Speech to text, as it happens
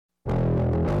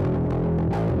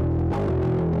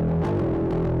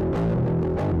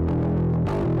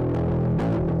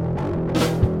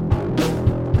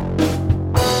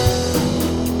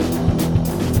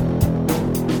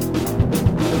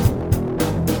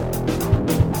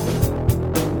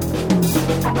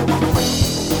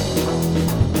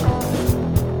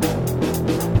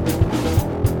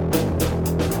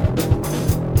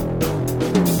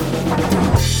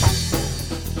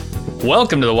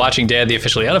Welcome to The Watching Dead, the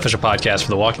officially unofficial podcast for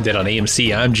The Walking Dead on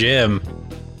AMC. I'm Jim.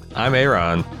 I'm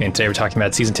Aaron. And today we're talking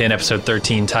about Season 10, Episode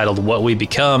 13, titled What We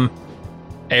Become.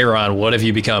 Aaron, what have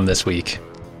you become this week?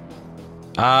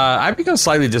 I've become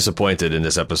slightly disappointed in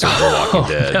this episode of The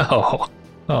Walking Dead. No.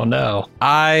 Oh, no.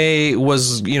 I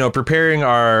was, preparing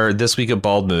our This Week at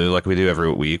Bald Move like we do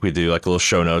every week. We do like little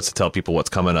show notes to tell people what's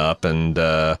coming up. And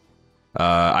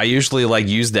I usually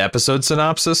use the episode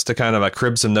synopsis to kind of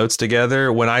crib some notes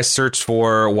together. When I searched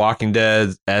for Walking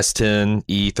Dead S10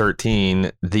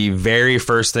 E13, the very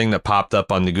first thing that popped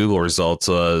up on the Google results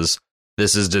was,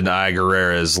 this is Danai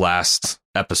Gurira's last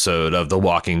episode of The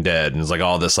Walking Dead. And it's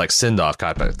all this send-off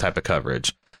type of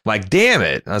coverage. Damn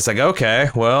it. I was okay,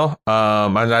 well,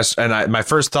 my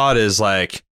first thought is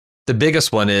the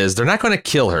biggest one is they're not going to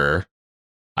kill her.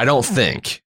 I don't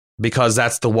think. Because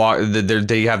that's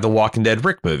they have the Walking Dead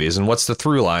Rick movies, and what's the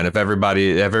through line if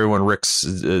everyone Rick's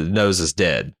knows is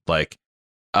dead? So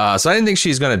I didn't think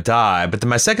she's gonna die. But then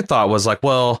my second thought was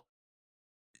well,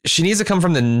 she needs to come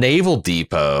from the naval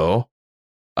depot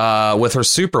with her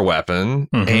super weapon,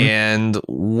 and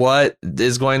what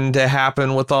is going to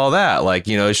happen with all that?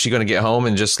 Is she going to get home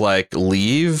and just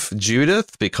leave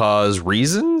Judith because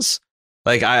reasons?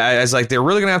 I was they're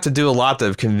really going to have to do a lot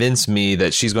to convince me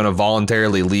that she's going to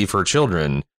voluntarily leave her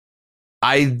children.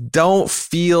 I don't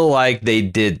feel like they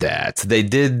did that.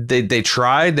 They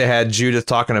tried. They had Judith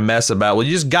talking a mess about, well,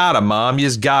 you just got to, Mom. You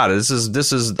just got to.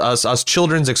 This is us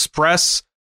children's express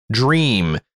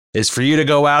dream is for you to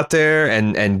go out there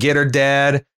and get her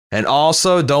dad. And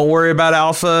also, don't worry about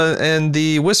Alpha and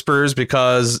the Whispers,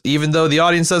 because even though the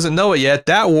audience doesn't know it yet,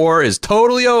 that war is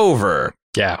totally over.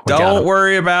 Yeah. Don't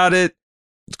worry about it.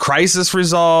 Crisis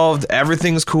resolved.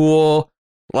 Everything's cool.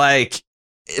 But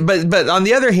on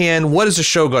the other hand, what is the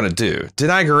show going to do?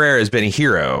 Danai Gurira has been a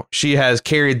hero. She has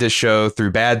carried this show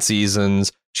through bad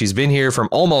seasons. She's been here from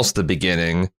almost the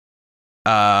beginning.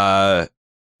 Probably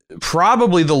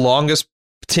the longest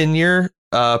tenure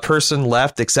person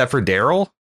left, except for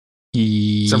Daryl.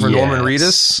 Except for Norman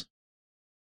Reedus.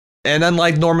 And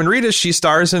unlike Norman Reedus, she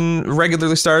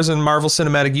regularly stars in Marvel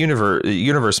Cinematic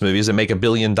Universe movies that make $1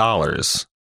 billion.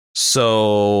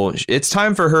 So it's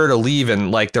time for her to leave,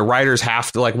 and the writers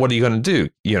have to what are you going to do?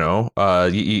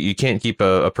 You can't keep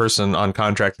a person on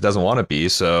contract that doesn't want to be.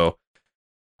 So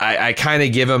I kind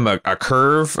of give him a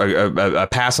curve, a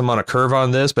pass him on a curve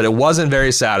on this, but it wasn't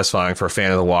very satisfying for a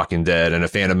fan of The Walking Dead and a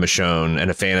fan of Michonne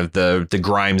and a fan of the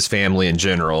Grimes family in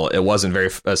general. It wasn't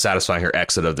very satisfying, her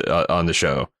exit on the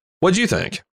show. What'd you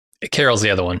think? Carol's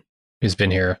the other one who's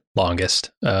been here longest.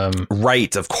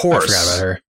 Right, of course. I forgot about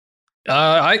her.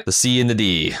 The C and the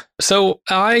D. So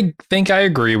I think I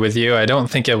agree with you. I don't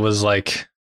think it was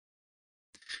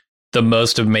the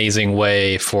most amazing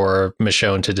way for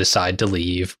Michonne to decide to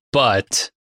leave, but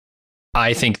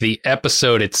I think the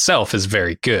episode itself is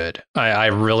very good. I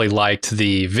really liked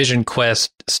the Vision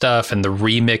Quest stuff and the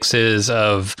remixes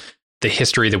of the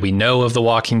history that we know of The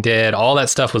Walking Dead. All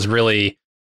that stuff was really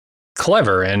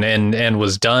clever and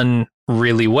was done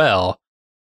really well.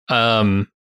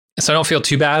 So I don't feel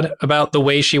too bad about the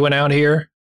way she went out here.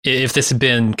 If this had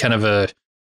been kind of a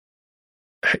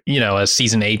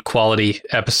season 8 quality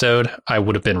episode, I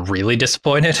would have been really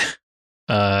disappointed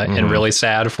and really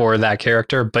sad for that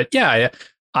character. But yeah,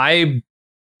 I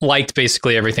liked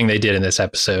basically everything they did in this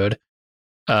episode.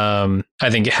 I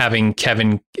think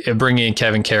bringing in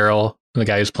Kevin Carroll, the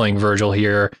guy who's playing Virgil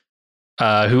here,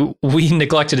 who we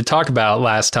neglected to talk about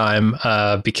last time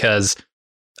because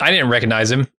I didn't recognize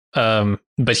him.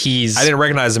 But I didn't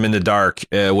recognize him in the dark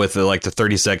with the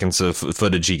 30 seconds of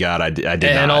footage he got. I did not.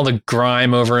 And all the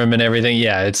grime over him and everything.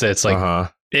 Yeah,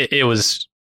 it was.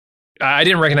 I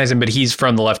didn't recognize him, but he's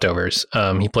from The Leftovers.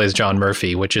 He plays John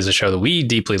Murphy, which is a show that we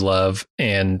deeply love,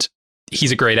 and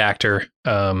he's a great actor.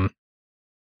 And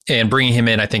bringing him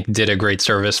in, I think, did a great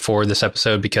service for this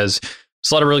episode because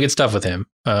there's a lot of really good stuff with him.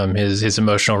 His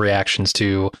emotional reactions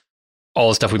to all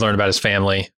the stuff we learned about his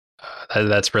family.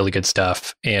 That's really good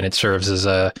stuff, and it serves as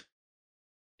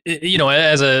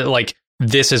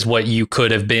this is what you could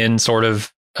have been sort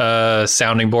of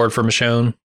sounding board for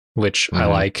Michonne, which I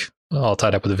like, all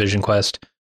tied up with the Vision Quest.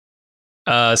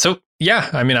 So yeah,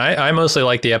 I mean, I mostly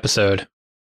like the episode.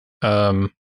 I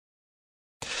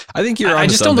think you're. I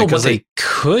just don't know what they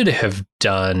could have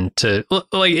done to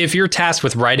if you're tasked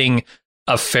with writing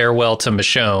a farewell to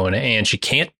Michonne and she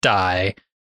can't die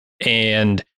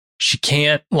and she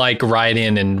can't ride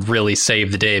in and really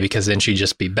save the day because then she'd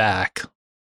just be back.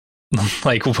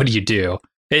 Like, what do you do?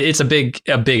 It's a big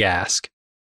ask.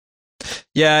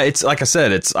 Yeah, it's like I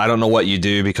said, I don't know what you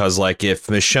do, because like if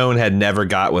Michonne had never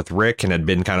got with Rick and had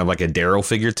been kind of like a Daryl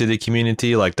figure to the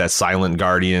community, like that silent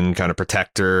guardian kind of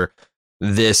protector,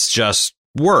 this just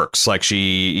works. Like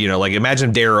she, like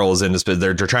imagine Daryl is in this, but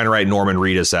they're trying to write Norman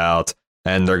Reedus out,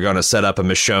 and they're going to set up a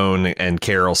Michonne and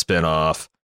Carol spinoff.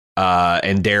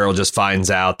 And Daryl just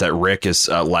finds out that Rick is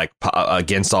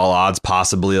against all odds,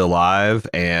 possibly alive.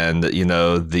 And,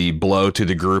 the blow to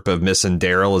the group of missing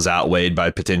Daryl is outweighed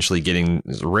by potentially getting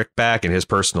Rick back and his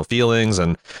personal feelings.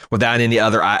 And without any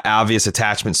other obvious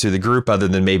attachments to the group other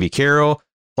than maybe Carol,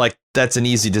 like that's an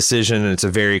easy decision. And it's a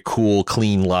very cool,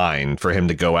 clean line for him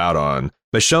to go out on.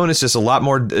 Michonne is just a lot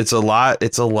more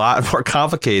more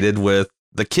complicated with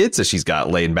the kids that she's got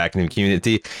laid back in the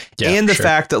community. Yeah, and the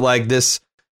fact that like this.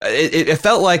 It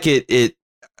felt like it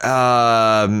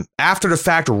after the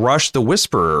fact rushed the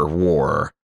Whisperer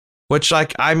War, which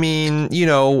like, I mean,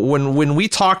 when we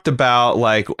talked about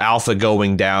like Alpha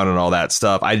going down and all that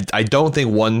stuff, I don't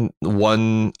think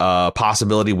one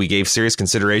possibility we gave serious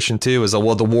consideration to is,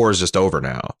 well, the war is just over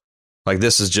now. Like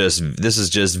this is just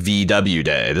VW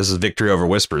day. This is Victory Over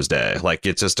Whispers day. Like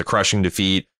it's just a crushing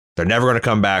defeat. They're never going to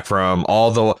come back from.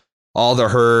 All the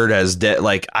herd has dead.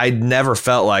 Like I never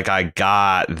felt like I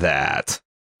got that.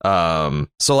 So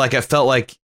like I felt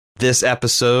like this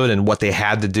episode and what they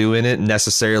had to do in it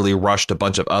necessarily rushed a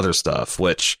bunch of other stuff,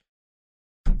 which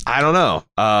I don't know.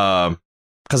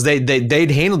 Because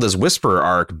they'd handled this Whisperer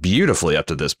arc beautifully up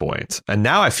to this point, and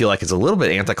now I feel like it's a little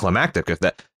bit anticlimactic if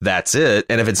that's it.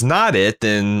 And if it's not it,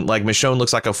 then like Michonne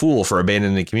looks like a fool for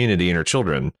abandoning the community and her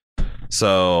children.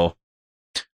 So.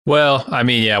 Well, I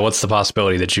mean, yeah, what's the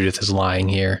possibility that Judith is lying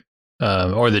here?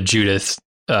 Or that Judith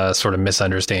sort of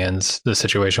misunderstands the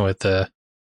situation with the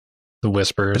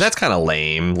Whispers? But that's kind of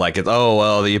lame. Like, you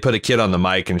put a kid on the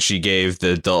mic and she gave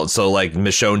the adult. So, like,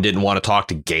 Michonne didn't want to talk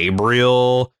to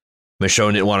Gabriel.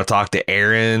 Michonne didn't want to talk to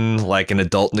Aaron, like an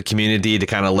adult in the community, to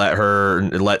kind of let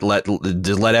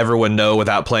everyone know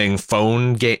without playing a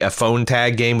phone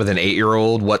tag game with an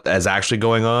 8-year-old what is actually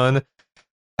going on.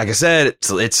 Like I said,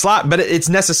 it's slop, but it's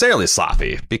necessarily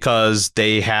sloppy because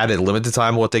they had a limited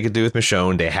time of what they could do with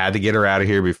Michonne. They had to get her out of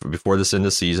here before this end of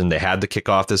the season. They had to kick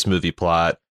off this movie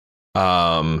plot.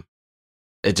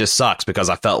 It just sucks because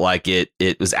I felt like it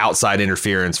was outside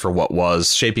interference for what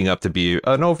was shaping up to be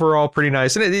an overall pretty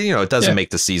nice. And it doesn't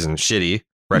make the season shitty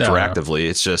retroactively. No.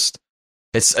 It's just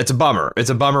it's a bummer.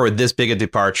 It's a bummer with this big a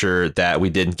departure that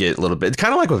we didn't get a little bit. It's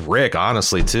kind of like with Rick,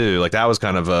 honestly, too. Like that was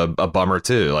kind of a bummer,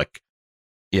 too. Like.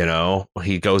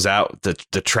 He goes out,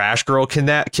 the trash girl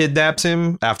kidnaps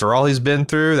him after all he's been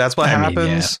through. That's what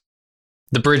happens.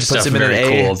 The bridge stuff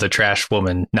very cool. The trash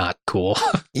woman, not cool.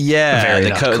 Yeah.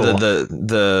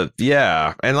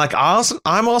 Yeah. And like,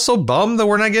 I'm also bummed that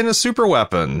we're not getting a super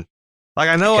weapon. Like,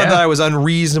 I know that I was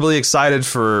unreasonably excited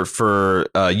for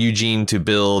Eugene to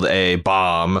build a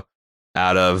bomb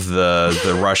out of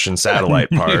the Russian satellite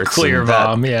parts. Nuclear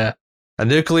bomb. Yeah. A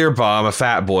nuclear bomb, a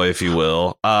fat boy, if you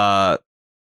will.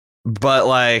 But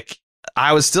like,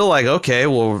 I was still like, okay,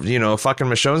 well, fucking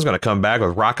Michonne's going to come back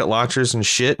with rocket launchers and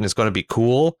shit, and it's going to be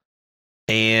cool.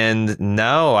 And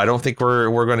no, I don't think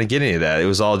we're going to get any of that. It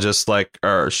was all just like,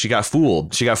 she got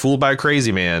fooled. She got fooled by a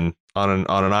crazy man on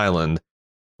an island,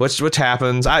 which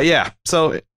happens.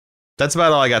 So that's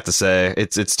about all I got to say.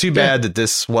 It's too bad that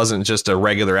this wasn't just a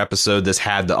regular episode. This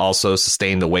had to also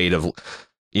sustain the weight of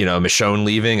Michonne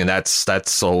leaving, and that's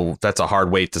a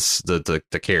hard weight to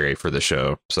carry for the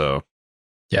show. So,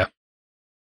 yeah.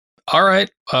 All right.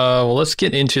 Well, let's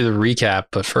get into the recap,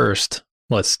 but first,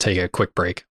 let's take a quick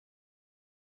break.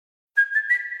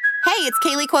 Hey, it's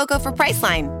Kaylee Cuoco for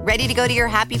Priceline. Ready to go to your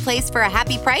happy place for a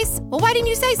happy price? Well, why didn't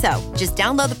you say so? Just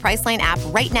download the Priceline app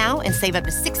right now and save up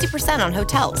to 60% on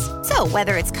hotels. So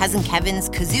whether it's Cousin Kevin's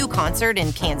Kazoo Concert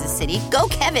in Kansas City, go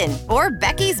Kevin, or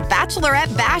Becky's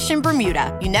Bachelorette Bash in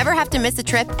Bermuda, you never have to miss a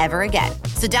trip ever again.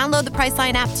 So download the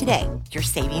Priceline app today. Your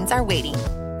savings are waiting.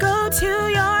 Go to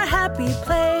your happy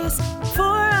place for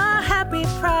a happy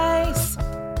price.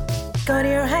 Go to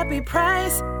your happy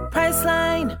price,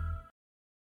 Priceline.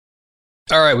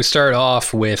 All right, we start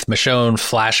off with Michonne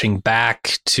flashing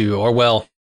back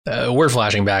we're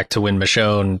flashing back to when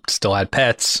Michonne still had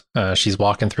pets. She's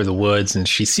walking through the woods and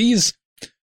she sees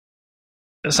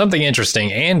something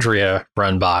interesting. Andrea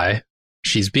run by.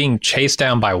 She's being chased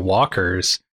down by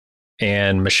walkers,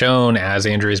 and Michonne, as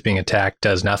Andrea's being attacked,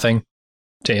 does nothing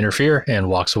to interfere and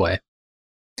walks away.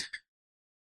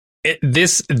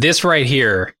 This right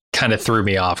here kind of threw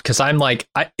me off because I'm like,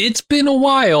 it's been a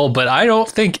while, but I don't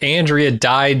think Andrea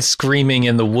died screaming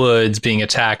in the woods being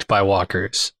attacked by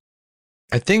walkers.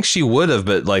 I think she would have,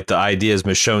 but like the idea is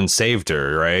Michonne saved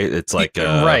her, right? It's like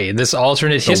right. This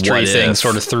alternate history thing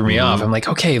sort of threw me off. I'm like,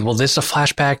 okay, well, this is a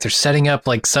flashback. They're setting up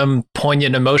like some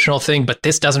poignant emotional thing, but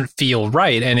this doesn't feel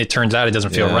right. And it turns out it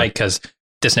doesn't feel right because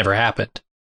this never happened.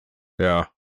 Yeah.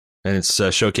 And it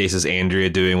showcases Andrea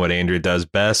doing what Andrea does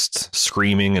best,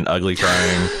 screaming and ugly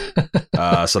crying.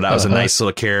 So that was a nice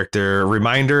little character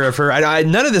reminder of her.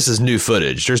 None of this is new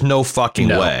footage. There's no fucking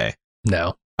way.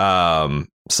 No.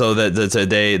 So that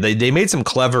they made some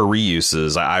clever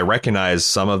reuses. I recognize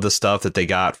some of the stuff that they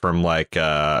got from like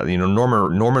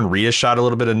Norman Reedus shot a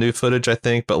little bit of new footage, I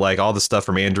think, but like all the stuff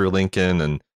from Andrew Lincoln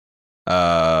and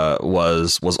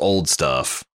was old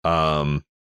stuff.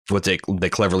 What they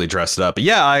cleverly dressed it up. But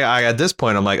yeah, I at this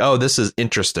point I'm like, oh, this is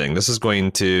interesting. This is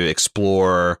going to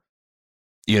explore,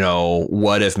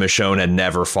 what if Michonne had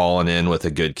never fallen in with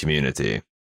a good community.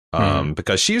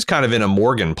 Because she was kind of in a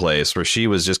Morgan place where she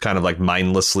was just kind of like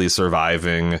mindlessly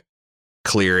surviving,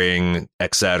 clearing,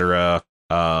 etc.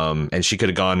 And she could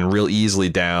have gone real easily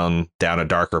down a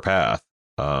darker path.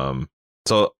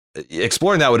 So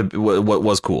exploring that what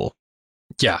was cool.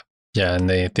 Yeah, and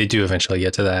they do eventually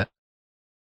get to that.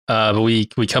 But we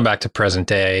come back to present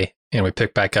day and we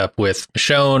pick back up with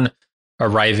Michonne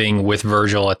arriving with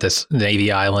Virgil at this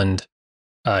Navy island.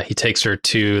 He takes her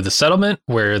to the settlement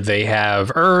where they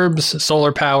have herbs,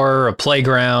 solar power, a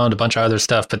playground, a bunch of other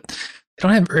stuff, but they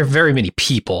don't have very many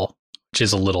people, which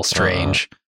is a little strange.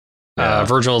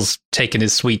 Virgil's taking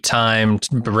his sweet time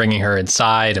bringing her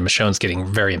inside, and Michonne's getting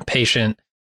very impatient.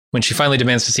 When she finally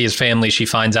demands to see his family, she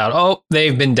finds out,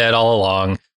 they've been dead all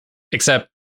along, except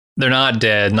they're not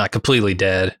dead, not completely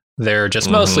dead. They're just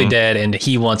mostly dead, and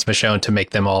he wants Michonne to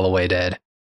make them all the way dead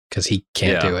because he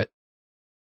can't do it.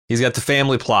 He's got the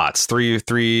family plots,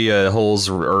 three holes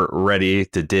ready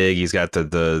to dig. He's got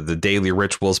the daily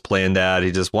rituals planned out.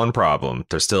 He just one problem: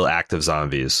 they're still active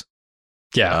zombies.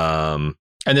 Yeah.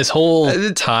 And this whole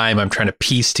time, I'm trying to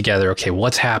piece together. Okay,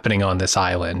 what's happening on this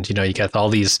island? You got all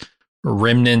these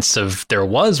remnants of there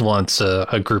was once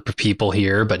a group of people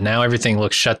here, but now everything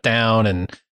looks shut down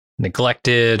and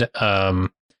neglected.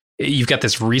 You've got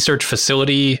this research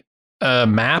facility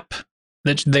map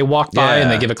that they walk by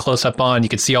and they give a close up on. You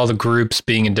can see all the groups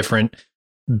being in different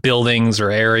buildings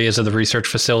or areas of the research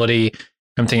facility.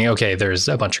 I'm thinking, okay, there's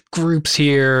a bunch of groups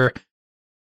here.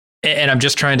 And I'm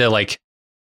just trying to like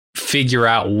figure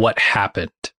out what happened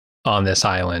on this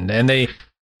island. And they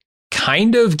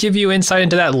kind of give you insight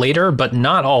into that later, but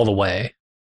not all the way.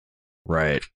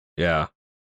 Right. Yeah.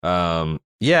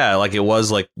 Like it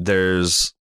was like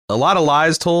there's a lot of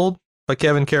lies told by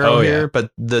Kevin Carroll here, but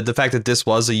the fact that this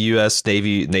was a U.S.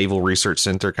 Naval Research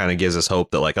Center kind of gives us hope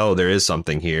that like, there is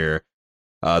something here.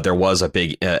 There was a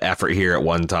big effort here at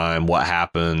one time. What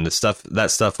happened?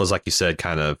 That stuff was, like you said,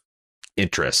 kind of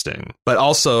interesting, but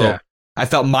also I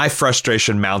felt my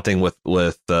frustration mounting with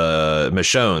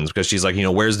Michonne's because she's like,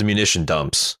 where's the munition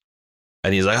dumps?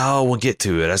 And he's like, oh, we'll get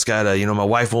to it. I just gotta, my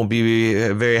wife won't be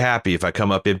very happy if I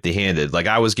come up empty handed. Like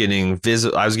I was getting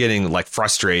like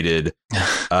frustrated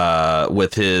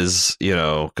with his,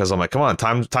 because I'm like, come on,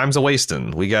 time's a wasting.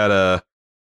 We gotta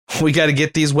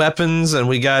get these weapons and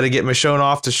we gotta get Michonne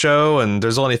off the show. And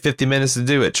there's only 50 minutes to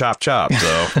do it. Chop, chop.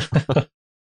 So.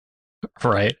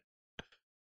 Right.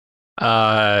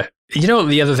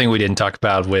 The other thing we didn't talk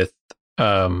about with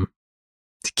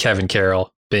Kevin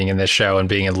Carroll being in this show and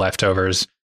being in Leftovers,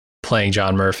 playing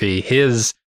John Murphy,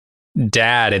 his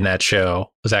dad in that show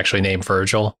was actually named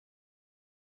Virgil.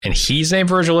 And he's named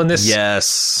Virgil in this.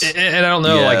 Yes. And I don't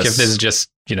know like if this is just,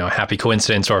 happy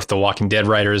coincidence or if the Walking Dead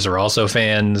writers are also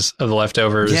fans of The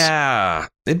Leftovers. Yeah.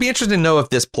 It'd be interesting to know if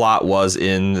this plot was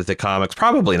in the comics.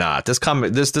 Probably not. This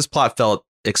plot felt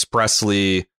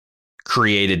expressly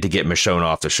created to get Michonne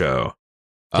off the show.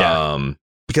 Yeah.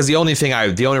 Because the only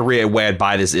way I'd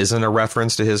buy this isn't a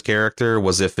reference to his character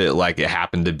was if it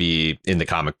happened to be in the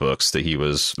comic books that he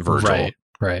was Virgil.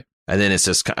 Right. And then it's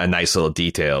just a nice little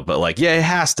detail. But it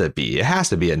has to be. It has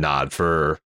to be a nod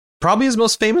for probably his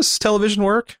most famous television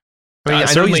work. I mean,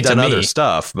 I know he's done other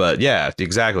stuff, but yeah,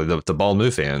 exactly. The Bald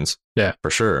Move fans. Yeah, for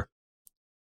sure.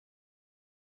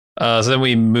 So then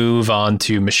we move on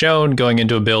to Michonne going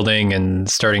into a building and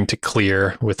starting to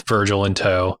clear with Virgil in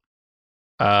tow.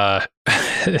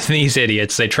 These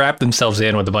idiots, they trap themselves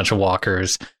in with a bunch of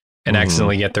walkers and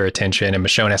accidentally get their attention, and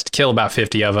Michonne has to kill about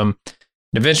 50 of them.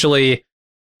 And eventually,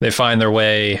 they find their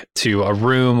way to a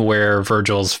room where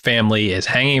Virgil's family is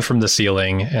hanging from the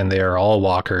ceiling, and they are all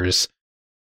walkers.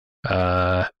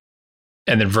 And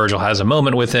then Virgil has a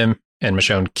moment with him, and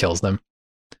Michonne kills them.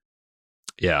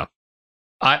 Yeah.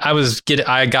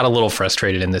 I got a little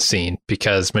frustrated in this scene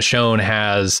because Michonne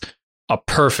has a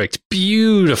perfect,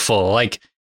 beautiful, like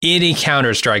any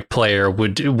Counter-Strike player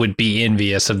would be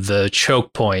envious of the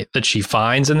choke point that she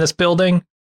finds in this building.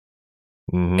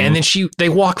 Mm-hmm. And then they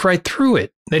walk right through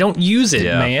it. They don't use it,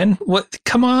 man. What?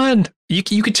 Come on. You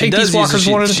could take these walkers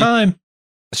one at a time.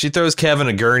 She throws Kevin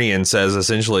a gurney and says,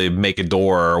 essentially, make a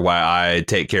door while I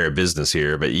take care of business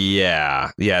here. But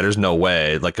yeah, there's no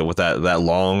way. Like with that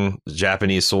long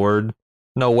Japanese sword,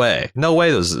 no way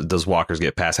those walkers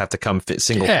get past. Have to come fit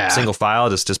single file,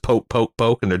 just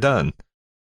poke, and they're done.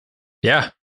 Yeah.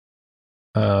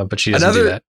 But she doesn't do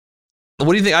that.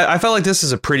 What do you think? I felt like this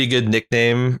is a pretty good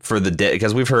nickname for the day,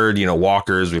 because we've heard,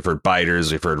 walkers, we've heard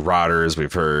biters, we've heard rotters,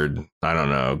 we've heard, I don't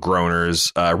know,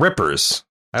 groaners, rippers.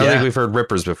 I don't think we've heard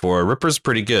rippers before. Rippers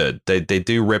pretty good. They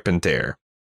do rip and tear.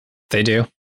 They do.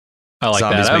 I like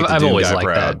Zombies that. I've always liked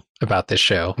proud. that about this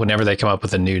show. Whenever they come up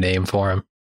with a new name for him.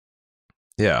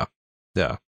 Yeah.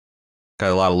 Got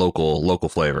a lot of local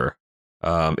flavor.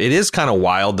 It is kind of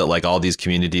wild that like all these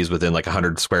communities within like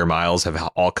 100 square miles have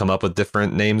all come up with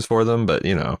different names for them. But,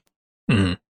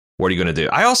 what are you going to do?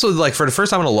 I also, like, for the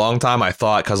first time in a long time, I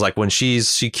thought, because like when she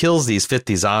kills these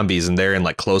 50 zombies and they're in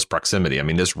like close proximity. I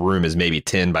mean, this room is maybe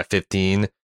 10 by 15.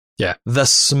 Yeah. The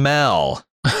smell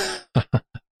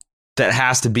that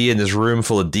has to be in this room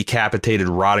full of decapitated,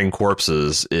 rotting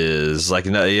corpses is like,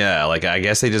 like I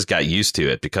guess they just got used to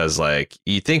it, because like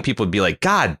you think people would be like,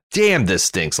 God damn, this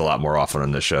stinks a lot more often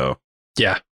on the show.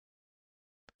 Yeah.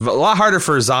 A lot harder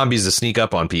for zombies to sneak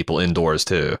up on people indoors,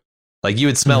 too. Like you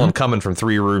would smell them coming from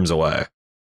 3 rooms away.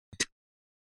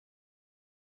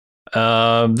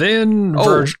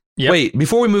 Wait,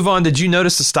 before we move on, did you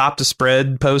notice the Stop the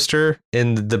Spread poster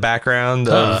in the background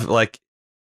of like,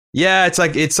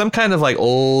 it's some kind of like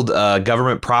old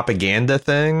government propaganda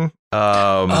thing. It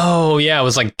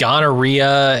was like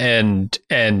gonorrhea and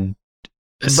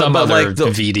some other like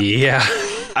VD. Yeah.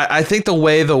 I think the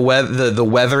way the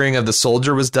weathering of the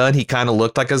soldier was done, he kind of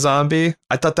looked like a zombie.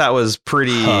 I thought that was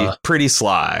pretty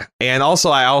sly. And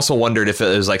also, I also wondered if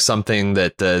it was like something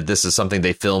that this is something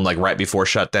they filmed like right before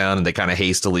shutdown, and they kind of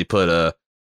hastily put a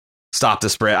Stop the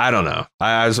Spread. I don't know.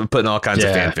 I was putting all kinds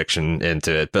of fan fiction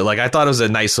into it, but like I thought it was a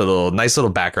nice little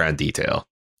background detail.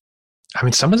 I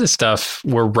mean, some of this stuff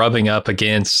we're rubbing up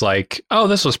against like, oh,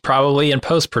 this was probably in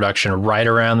post-production right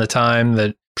around the time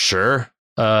that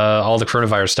all the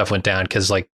coronavirus stuff went down,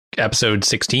 because like episode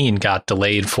 16 got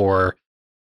delayed for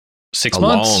 6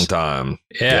 months. A long time.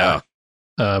 Yeah.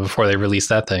 Before they released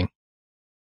that thing.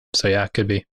 So yeah, could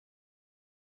be.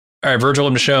 All right, Virgil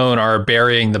and Michonne are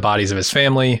burying the bodies of his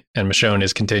family, and Michonne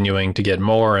is continuing to get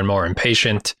more and more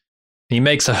impatient. He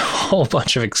makes a whole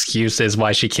bunch of excuses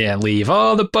why she can't leave.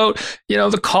 Oh, the boat,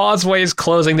 the causeway is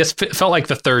closing. This felt like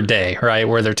the third day, right?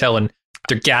 Where they're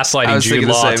gaslighting Jude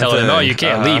Law, telling him, oh, you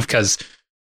can't leave because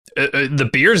the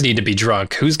beers need to be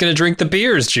drunk. Who's going to drink the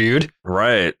beers, Jude?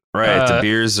 Right. The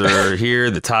beers are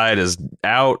here. The tide is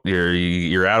out.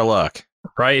 You're out of luck.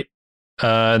 Right.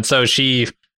 And so she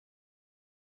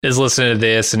is listening to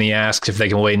this, and he asks if they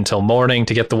can wait until morning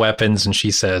to get the weapons, and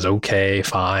she says, okay,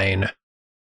 fine.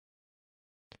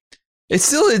 It's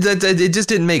still, it just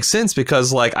didn't make sense,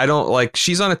 because like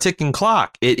she's on a ticking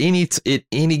clock. At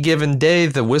any given day,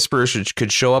 the Whisperer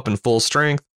could show up in full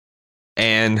strength,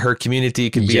 and her community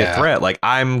could be a threat. Like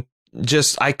I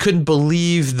couldn't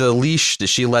believe the leash that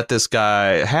she let this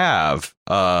guy have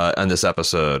on this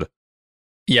episode.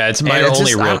 Yeah, it's my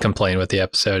only real complaint with the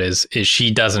episode is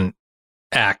she doesn't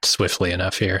act swiftly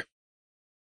enough here.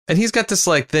 And he's got this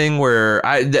like thing where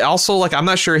I'm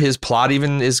not sure his plot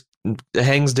even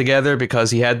hangs together,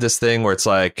 because he had this thing where it's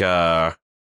like, I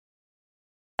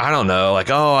don't know, like,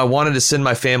 oh, I wanted to send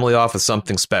my family off with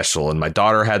something special, and my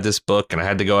daughter had this book, and I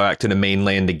had to go back to the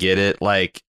mainland to get it.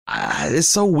 Like, it's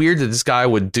so weird that this guy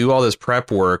would do all this prep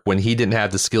work when he didn't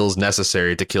have the skills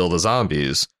necessary to kill the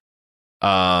zombies.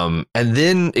 And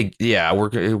then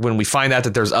when we find out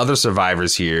that there's other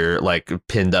survivors here, like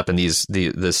pinned up in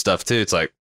this stuff too, it's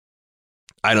like,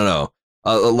 I don't know,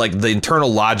 like the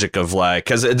internal logic of like,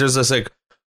 because there's this like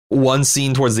one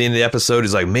scene towards the end of the episode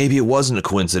is like, maybe it wasn't a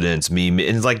coincidence, and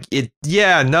it's like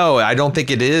no, I don't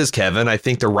think it is, Kevin. I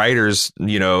think the writers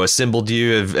assembled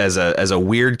you as a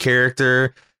weird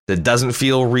character that doesn't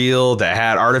feel real, that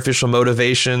had artificial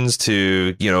motivations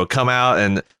to, come out,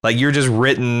 and like you're just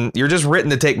written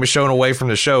to take Michonne away from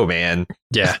the show, man.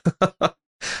 Yeah.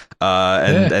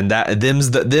 And that them's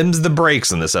the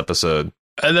breaks in this episode.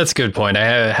 That's a good point.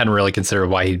 I hadn't really considered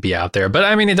why he'd be out there, but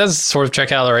I mean, it does sort of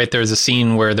check out. Right, there's a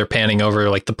scene where they're panning over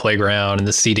like the playground and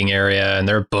the seating area, and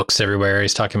there are books everywhere.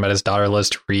 He's talking about his daughter loves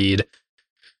to read.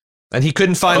 And he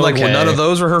couldn't find none of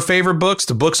those were her favorite books.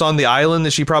 The books on the island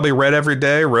that she probably read every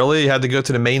day. Really, you had to go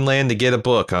to the mainland to get a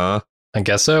book, huh? I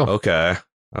guess so. Okay.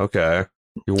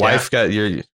 Your wife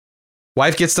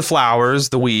gets the flowers,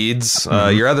 the weeds.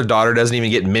 Your other daughter doesn't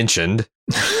even get mentioned.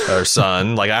 Her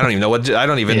son, like I don't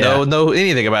even know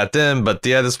anything about them. But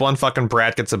yeah, this one fucking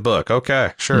brat gets a book.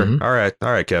 Okay, sure. Mm-hmm.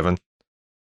 All right, Kevin.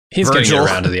 He's going to get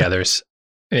around to the others.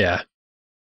 Yeah.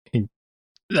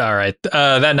 All right.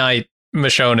 That night,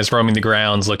 Michonne is roaming the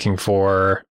grounds looking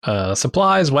for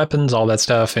supplies, weapons, all that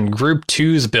stuff. In Group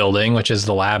 2's building, which is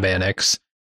the lab annex,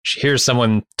 she hears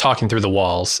someone talking through the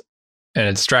walls, and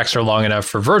it distracts her long enough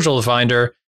for Virgil to find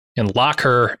her and lock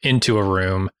her into a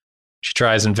room. She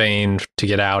tries in vain to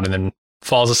get out and then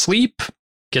falls asleep,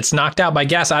 gets knocked out by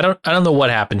gas. I don't know what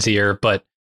happens here, but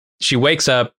she wakes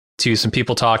up to some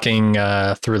people talking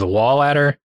through the wall at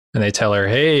her, and they tell her,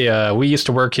 "Hey, we used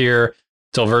to work here."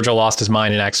 Till Virgil lost his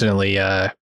mind and accidentally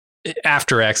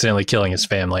killing his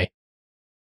family.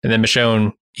 And then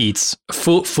Michonne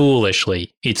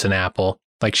foolishly eats an apple.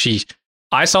 Like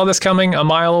I saw this coming a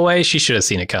mile away. She should have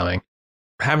seen it coming.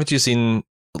 Haven't you seen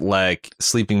like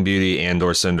Sleeping Beauty and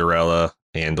or Cinderella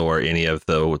and or any of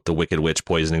the Wicked Witch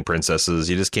poisoning princesses?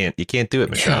 You can't do it,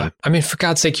 Michonne. Yeah. I mean, for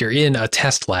God's sake, you're in a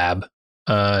test lab.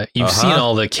 You've seen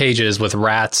all the cages with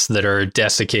rats that are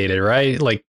desiccated, right?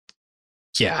 Like,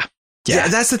 yeah. Yeah,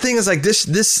 that's the thing is like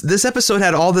this episode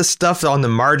had all this stuff on the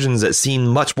margins that seemed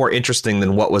much more interesting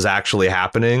than what was actually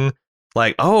happening.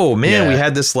 Like, oh man, we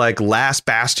had this like last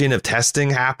bastion of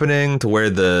testing happening to where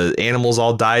the animals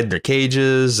all died in their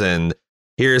cages, and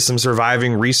here's some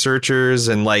surviving researchers,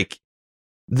 and like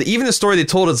even the story they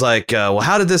told is like, well,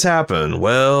 how did this happen?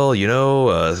 Well,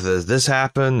 this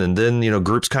happened, and then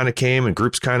groups kind of came and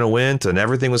groups kind of went, and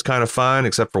everything was kind of fine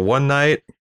except for one night.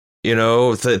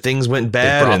 Things went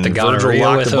bad, and Virgil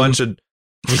locked a bunch of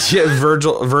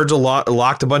Virgil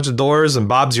locked a bunch of doors, and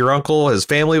Bob's your uncle. His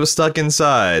family was stuck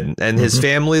inside, and his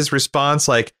family's response,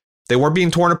 like, they weren't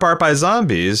being torn apart by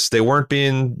zombies. They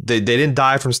didn't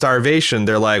die from starvation.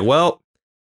 They're like, well,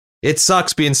 it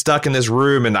sucks being stuck in this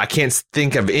room, and I can't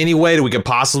think of any way that we could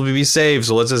possibly be saved.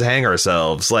 So let's just hang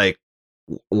ourselves. Like,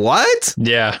 what?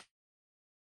 Yeah.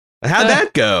 How'd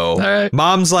that go? Right.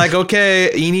 Mom's like, okay,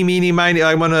 eeny, meeny, miny.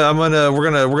 We're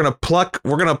gonna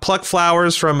pluck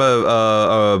flowers from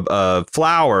a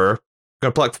flower. We're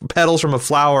gonna pluck petals from a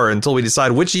flower until we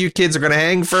decide which of you kids are gonna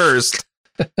hang first.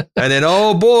 And then,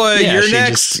 oh boy,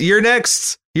 you're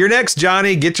next,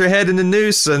 Johnny. Get your head in the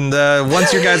noose, and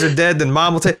once you guys are dead, then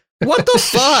Mom will take. What the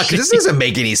fuck? This doesn't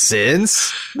make any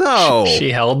sense. No. She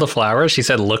held the flowers. She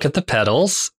said, "Look at the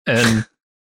petals," and.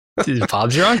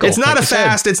 Bob's your uncle. It's not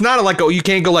it's not like, oh, you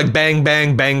can't go like bang,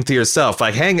 bang, bang to yourself.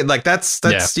 Like hang it. Like that's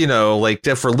like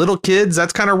for little kids,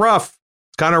 that's kind of rough.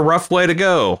 It's kind of a rough way to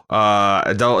go.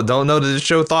 I don't know that the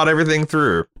show thought everything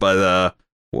through, but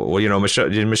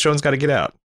Michonne's got to get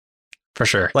out. For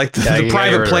sure. Like the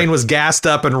private plane was gassed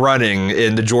up and running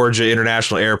in the Georgia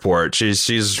International Airport.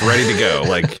 She's ready to go.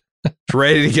 Like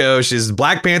ready to go. She's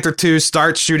Black Panther 2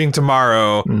 starts shooting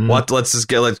tomorrow. Let's just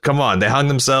get come on. They hung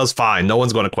themselves. Fine. No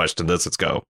one's going to question this. Let's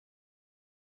go.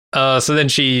 So then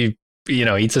she,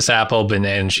 eats this apple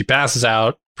and she passes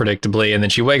out predictably. And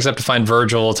then she wakes up to find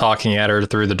Virgil talking at her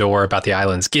through the door about the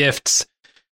island's gifts.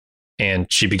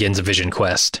 And she begins a vision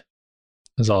quest.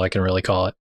 Is all I can really call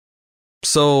it.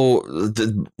 So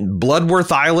the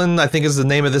Bloodworth Island, I think, is the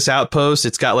name of this outpost.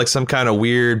 It's got like some kind of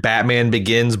weird Batman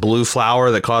Begins blue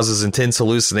flower that causes intense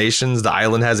hallucinations. The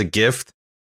island has a gift.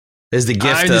 Is the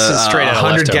gift a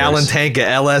 100-gallon tank of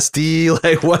LSD?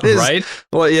 Like what is right?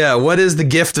 Well, yeah. What is the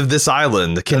gift of this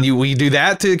island? Can we do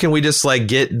that too? Can we just like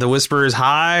get the Whisperers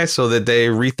high so that they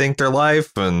rethink their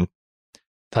life? And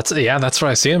that's what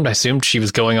I assumed. I assumed she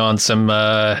was going on some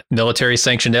military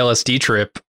sanctioned LSD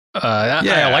trip.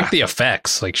 I like the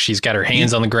effects. Like she's got her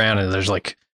hands on the ground, and there's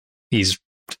like these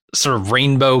sort of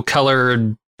rainbow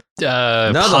colored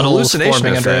puddles hallucination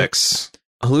forming effects.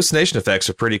 Hallucination effects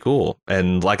are pretty cool,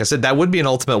 and like I said, that would be an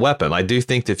ultimate weapon. I do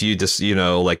think that if you just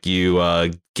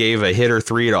gave a hit or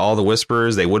 3 to all the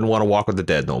Whisperers, they wouldn't want to walk with the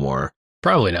dead no more.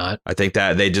 Probably not. I think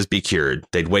that they'd just be cured.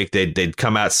 They'd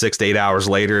come out 6 to 8 hours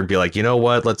later and be like, you know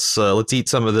what? Let's eat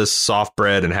some of this soft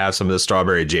bread and have some of this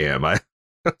strawberry jam.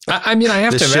 I mean, I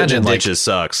have to imagine like just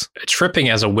sucks. Tripping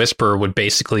as a Whisperer would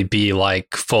basically be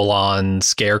like full on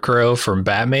Scarecrow from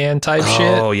Batman type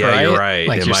shit. Oh yeah, right? You're right.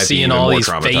 Like you're seeing all these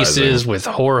faces with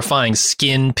horrifying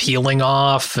skin peeling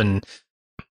off and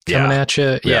coming at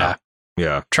you. Yeah.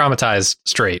 Traumatized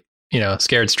straight.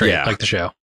 Scared straight like the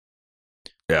show.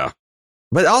 Yeah.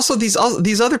 But also these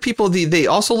other people, they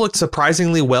also look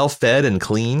surprisingly well fed and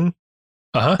clean.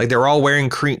 Like they were all wearing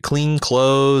clean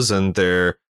clothes, and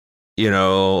their,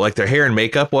 like their hair and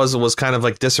makeup was kind of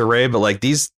like disarray. But like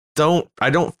these don't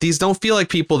feel like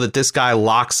people that this guy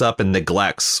locks up and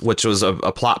neglects, which was a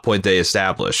plot point they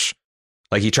establish.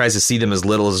 Like he tries to see them as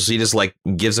little as he just like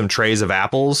gives them trays of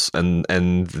apples,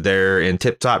 and they're in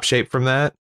tip top shape from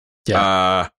that.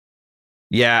 Yeah.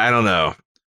 Yeah, I don't know.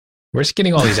 Where's he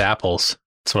getting all these apples?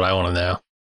 That's what I want to know.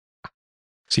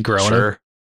 Is he growing them?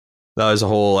 No, there's a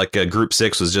whole Group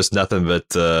 6 was just nothing but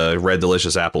Red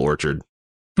Delicious apple orchard.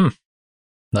 All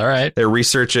right. They're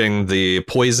researching the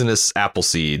poisonous apple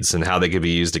seeds and how they could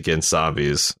be used against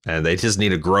zombies, and they just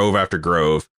need a grove after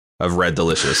grove of Red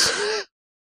Delicious.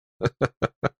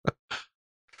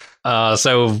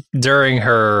 So during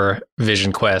her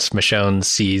vision quest, Michonne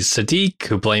sees Sadiq,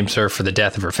 who blames her for the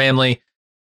death of her family,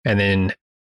 and then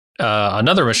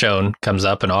another Michonne comes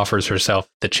up and offers herself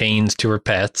the chains to her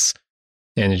pets,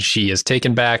 and she is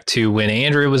taken back to when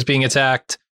Andrea was being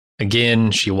attacked.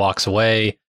 Again, she walks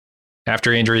away.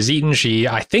 After Andrea is eaten, she,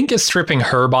 I think, is stripping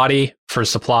her body for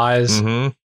supplies.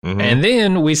 Mm-hmm. Mm-hmm. And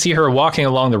then we see her walking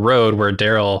along the road where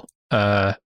Daryl,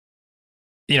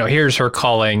 hears her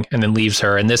calling and then leaves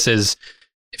her. And this is,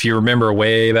 if you remember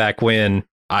way back when,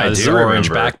 the orange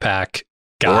backpack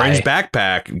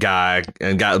guy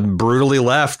and got brutally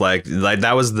left. Like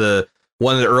that was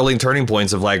one of the early turning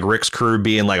points of like Rick's crew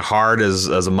being like hard as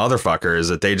a motherfucker, is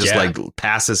that they just like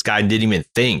passed this guy and didn't even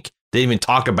think. They didn't even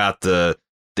talk about the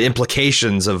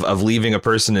implications of leaving a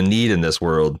person in need in this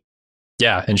world.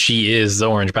 Yeah, and she is the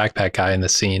orange backpack guy in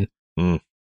this scene.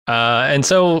 And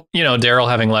so, Daryl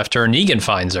having left her, Negan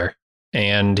finds her,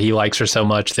 and he likes her so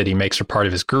much that he makes her part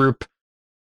of his group.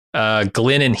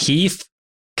 Glenn and Heath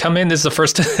come in. This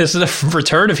is the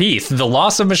return of Heath. The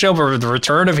loss of Michonne, but the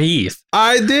return of Heath.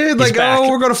 I did. We're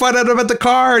going to find out about the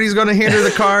card. He's going to hand her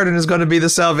the card, and it's going to be the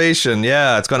salvation.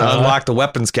 Yeah, it's going to unlock the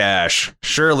weapons cache.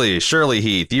 Surely,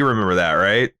 Heath. You remember that,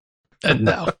 right?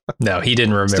 No, he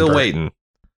didn't remember. Still waiting.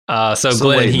 So Still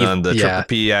Glenn waiting and Heath, on the Triple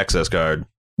P access card.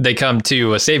 They come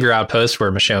to a savior outpost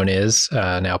where Michonne is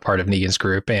now part of Negan's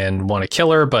group and want to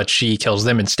kill her, but she kills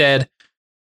them instead,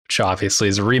 which obviously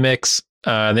is a remix.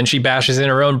 Then she bashes in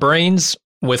her own brains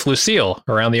with Lucille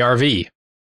around the RV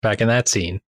back in that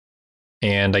scene.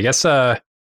 And I guess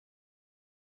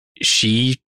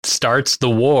she starts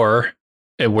the war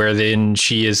where then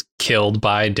she is killed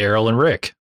by Daryl and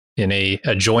Rick in a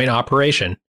joint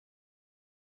operation.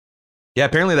 Yeah,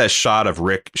 apparently that shot of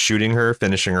Rick shooting her,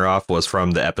 finishing her off, was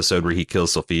from the episode where he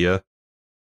kills Sophia.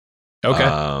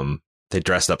 Okay. They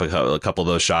dressed up a couple of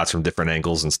those shots from different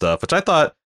angles and stuff, which I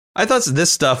thought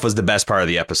this stuff was the best part of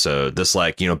the episode. This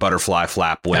butterfly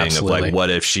flap wing Absolutely. of what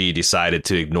if she decided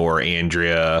to ignore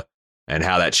Andrea and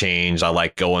how that changed. I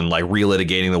like going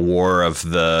relitigating the war of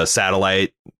the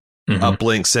satellite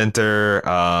uplink center.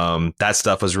 That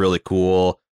stuff was really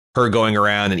cool. Her going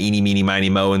around and eeny, meeny, miny,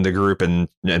 mo in the group and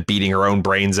beating her own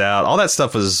brains out. All that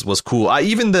stuff was cool.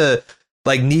 Even the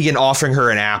Negan offering her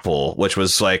an apple, which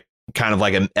was kind of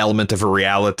like an element of her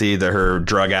reality that her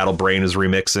drug-addled brain is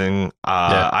remixing.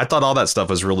 I thought all that stuff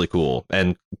was really cool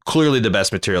and clearly the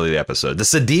best material of the episode. The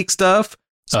Sadiq stuff,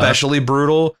 especially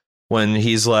brutal. When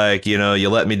he's like, you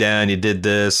let me down, you did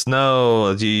this.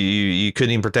 No, you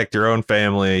couldn't even protect your own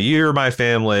family. You're my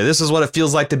family. This is what it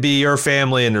feels like to be your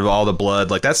family, and all the blood.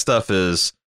 That stuff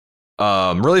is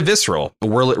really visceral. It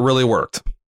really worked.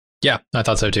 Yeah, I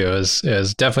thought so too. It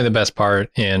was definitely the best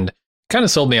part, and kind of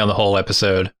sold me on the whole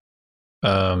episode.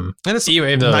 And it's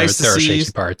even though nice there are to shaky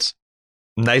see parts.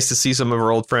 Nice to see some of our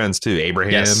old friends too.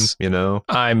 Abraham, Yes.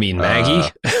 I mean,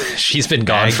 Maggie, she's been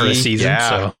gone for a season, yeah.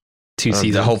 so 2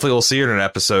 seasons. Hopefully we'll see her in an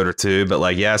episode or two.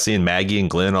 But seeing Maggie and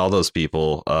Glenn, all those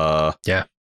people, was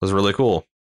really cool.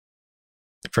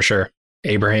 For sure.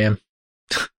 Abraham.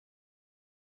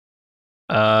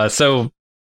 So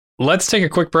let's take a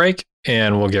quick break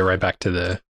and we'll get right back to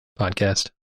the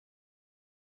podcast.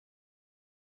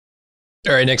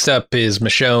 All right, next up is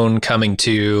Michonne coming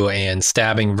to and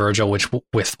stabbing Virgil,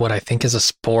 with what I think is a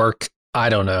spork. I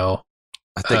don't know.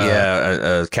 I think,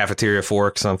 a cafeteria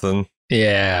fork, something.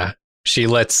 Yeah. She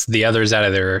lets the others out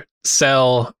of their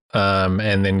cell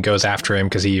and then goes after him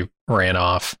because he ran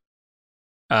off.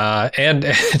 And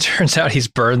it turns out he's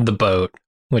burned the boat,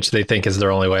 which they think is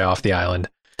their only way off the island.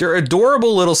 They're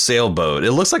adorable little sailboat.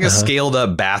 It looks like a scaled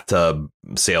up bathtub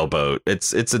sailboat.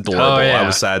 It's adorable. Oh, yeah. I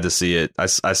was sad to see it. I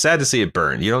was sad to see it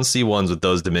burn. You don't see ones with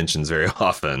those dimensions very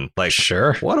often.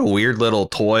 Sure. What a weird little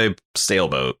toy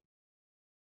sailboat.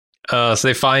 So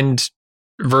they find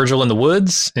Virgil in the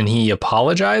woods and he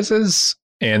apologizes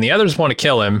and the others want to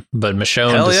kill him, but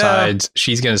Michonne decides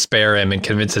she's going to spare him and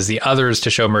convinces the others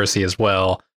to show mercy as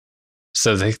well.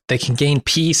 so they can gain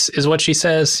peace, is what she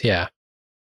says. Yeah.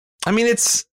 I mean,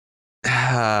 it's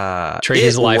trade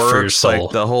his life for your soul.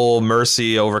 Like the whole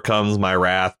mercy overcomes my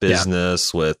wrath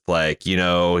business with like, you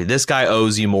know, this guy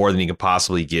owes you more than he can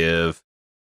possibly give.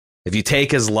 If you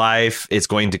take his life, it's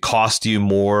going to cost you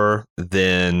more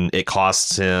than it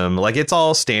costs him. Like, it's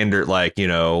all standard, like, you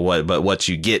know, what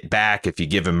you get back if you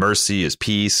give him mercy is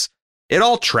peace. It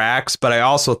all tracks, but I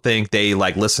also think they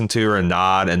like listen to her and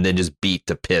nod and then just beat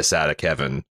the piss out of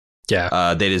Kevin.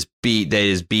 Yeah. They just beat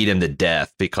him to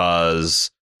death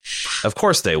because of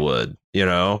course they would, you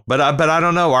know, but I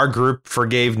don't know. Our group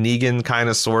forgave Negan kind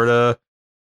of, sort of,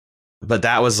 but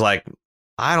that was like,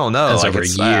 I don't know. That's like over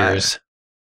years.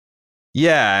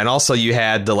 Yeah, and also you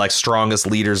had the like strongest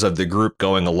leaders of the group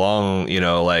going along,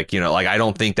 like I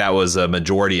don't think that was a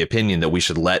majority opinion that we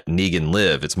should let Negan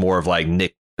live. It's more of like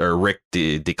Nick or Rick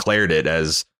declared it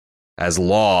as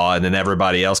law, and then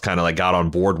everybody else kind of like got on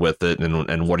board with it,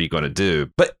 and what are you going to do?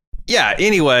 But yeah,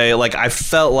 anyway, like I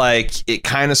felt like it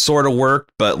kind of sort of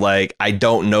worked, but like I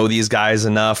don't know these guys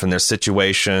enough and their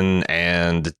situation,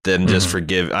 and them just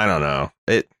forgive. I don't know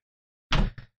it.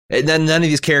 And then none of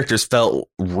these characters felt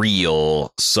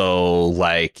real. So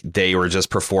like they were just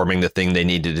performing the thing they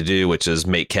needed to do, which is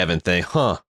make Kevin think,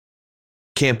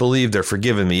 can't believe they're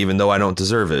forgiving me, even though I don't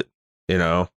deserve it, you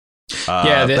know?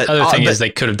 The other thing is they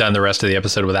could have done the rest of the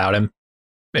episode without him.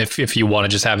 If you want to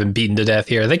just have him beaten to death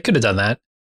here, they could have done that.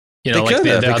 You know, like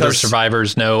the other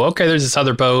survivors know, okay, there's this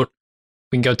other boat.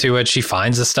 We can go to it. She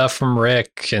finds the stuff from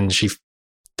Rick and she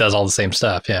does all the same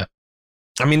stuff. Yeah.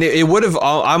 I mean, it would have.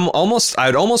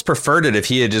 I'd almost preferred it if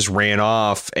he had just ran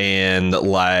off and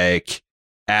like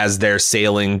as they're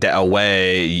sailing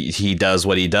away, he does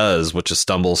what he does, which is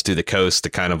stumbles through the coast to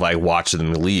kind of like watch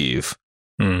them leave.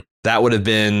 That would have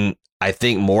been, I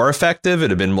think, more effective.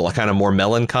 It'd have been kind of more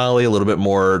melancholy, a little bit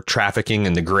more trafficking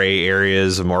in the gray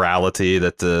areas of morality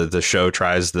that the show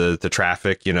tries to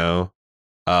traffic, you know.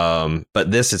 But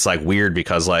this, it's like weird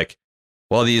because like,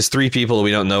 well, these three people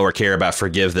we don't know or care about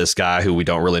forgive this guy who we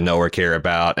don't really know or care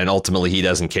about. And ultimately, he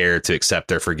doesn't care to accept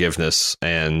their forgiveness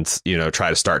and, you know, try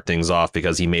to start things off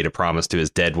because he made a promise to his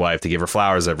dead wife to give her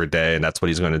flowers every day. And that's what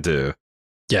he's going to do.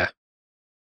 Yeah.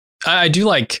 I do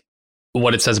like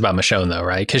what it says about Michonne, though,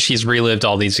 right? Because she's relived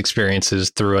all these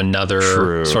experiences through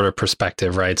another sort of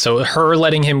perspective, right? So her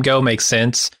letting him go makes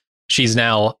sense. She's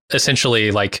now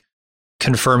essentially like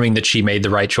confirming that she made the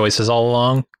right choices all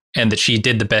along. And that she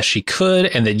did the best she could,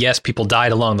 and that, yes, people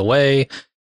died along the way,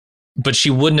 but she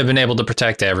wouldn't have been able to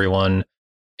protect everyone.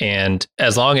 And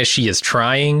as long as she is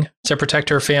trying to protect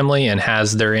her family and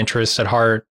has their interests at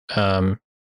heart,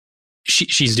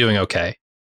 she's doing okay,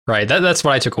 right? That's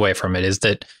what I took away from it, is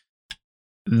that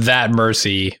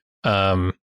mercy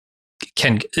can,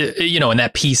 and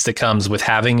that peace that comes with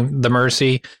having the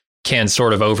mercy can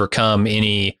sort of overcome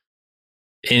any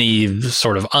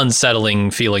sort of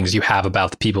unsettling feelings you have about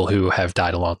the people who have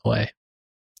died along the way.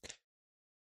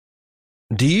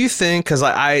 Do you think, because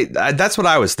I that's what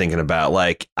I was thinking about.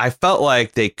 Like, I felt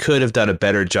like they could have done a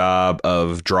better job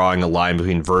of drawing a line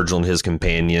between Virgil and his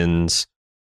companions.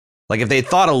 Like, if they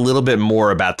thought a little bit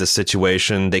more about the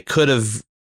situation, they could have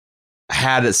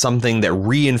had something that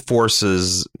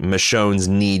reinforces Michonne's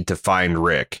need to find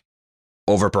Rick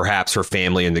over perhaps her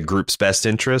family and the group's best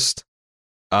interest.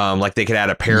 Like they could add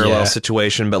a parallel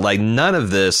situation, but like none of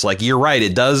this, like you're right.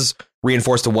 It does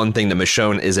reinforce the one thing that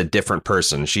Michonne is a different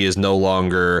person. She is no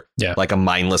longer like a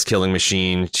mindless killing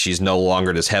machine. She's no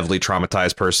longer this heavily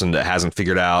traumatized person that hasn't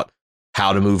figured out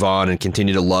how to move on and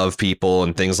continue to love people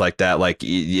and things like that. Like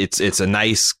it's a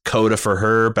nice coda for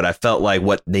her, but I felt like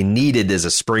what they needed is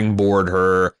a springboard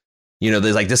her. You know,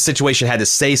 there's like this situation had to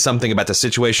say something about the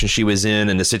situation she was in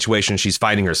and the situation she's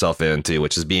finding herself into,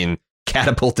 which is being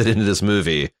catapulted into this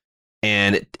movie,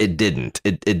 and it didn't.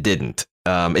 It didn't.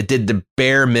 It did the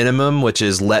bare minimum, which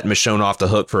is let Michonne off the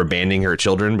hook for abandoning her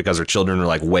children because her children are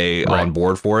like way on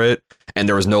board for it, and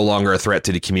there was no longer a threat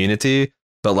to the community.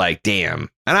 But like, damn,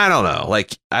 and I don't know.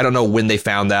 Like, I don't know when they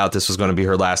found out this was going to be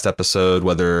her last episode.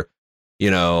 Whether,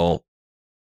 you know,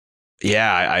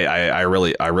 I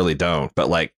really don't. But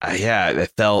like,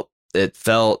 it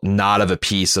felt not of a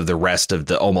piece of the rest of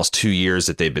the almost 2 years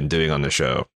that they've been doing on the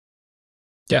show.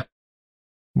 Yeah,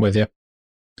 with you.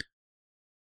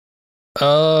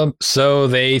 So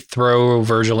they throw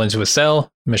Virgil into a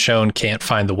cell. Michonne can't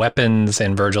find the weapons,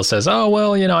 and Virgil says, "Oh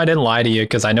well, you know, I didn't lie to you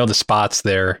because I know the spots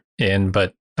they're in,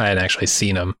 but I hadn't actually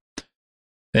seen them."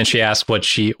 Then she asks what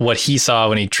he saw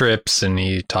when he trips, and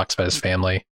he talks about his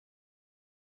family.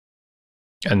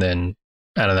 And then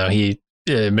I don't know.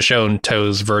 Michonne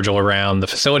tows Virgil around the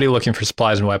facility looking for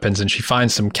supplies and weapons, and she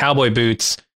finds some cowboy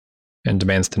boots and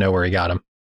demands to know where he got them.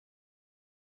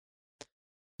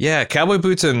 Yeah, cowboy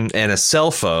boots and a cell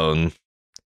phone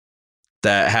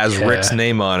that has Rick's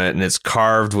name on it, and it's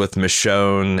carved with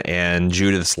Michonne and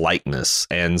Judith's likeness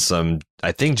and some,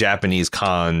 I think, Japanese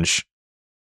kanji.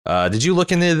 Did you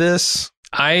look into this?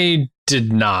 I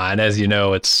did not. As you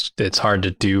know, it's hard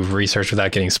to do research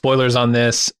without getting spoilers on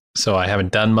this, so I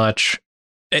haven't done much.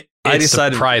 It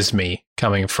surprised me,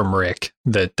 coming from Rick,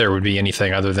 that there would be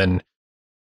anything other than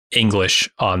English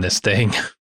on this thing.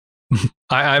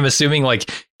 I'm assuming like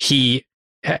he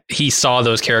saw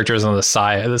those characters on the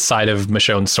side of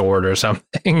Michonne's sword or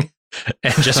something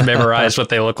and just memorized what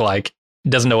they look like.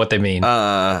 Doesn't know what they mean.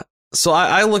 So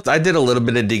I did a little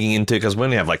bit of digging into it because we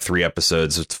only have like 3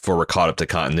 episodes before we're caught up to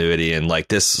continuity, and like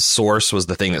this source was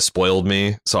the thing that spoiled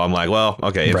me. So I'm like, well,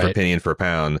 okay, in for a penny, in for a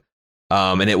pound.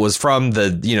 And it was from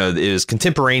it was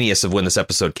contemporaneous of when this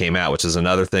episode came out, which is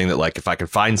another thing that, like, if I can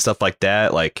find stuff like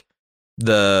that, like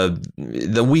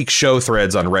the weak show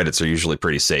threads on Reddit are usually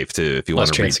pretty safe too, if you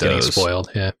want to read those. Getting spoiled,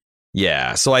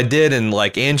 yeah. So I did, and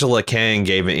like Angela Kang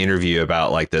gave an interview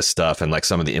about like this stuff and like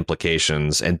some of the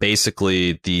implications, and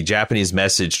basically the Japanese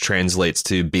message translates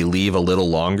to "believe a little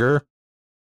longer."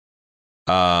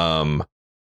 And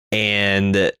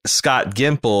Scott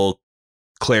Gimple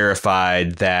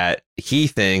clarified that he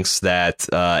thinks that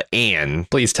Anne...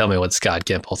 Please tell me what Scott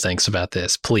Gimple thinks about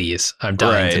this, please. I'm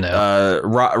dying to know.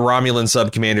 Romulan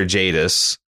Subcommander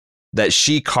Jadis, that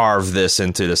she carved this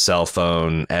into the cell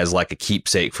phone as like a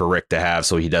keepsake for Rick to have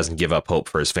so he doesn't give up hope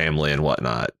for his family and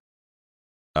whatnot.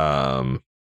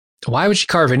 Why would she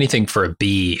carve anything for a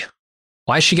bee?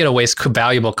 Why should she get to waste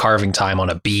valuable carving time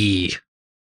on a bee?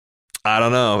 I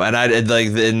don't know. And I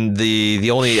like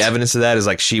the only evidence of that is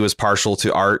like she was partial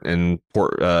to art and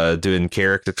doing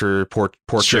caricature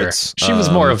portraits. Sure. She was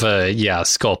more of a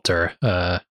sculptor.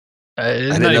 I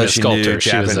didn't know she knew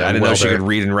Japanese. I didn't know she could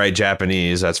read and write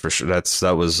Japanese. That's for sure.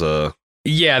 That was the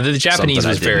Japanese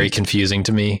was very confusing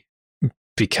to me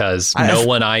because no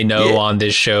one I know on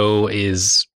this show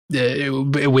is,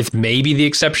 with maybe the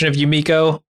exception of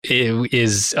Yumiko,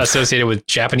 is associated with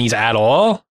Japanese at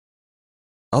all.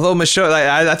 Although Michonne,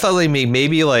 I thought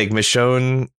maybe like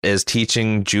Michonne is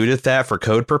teaching Judith that for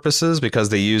code purposes because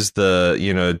they use the,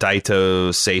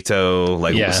 Daito, Sato,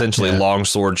 essentially long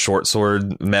sword, short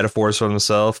sword metaphors for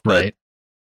themselves. But right.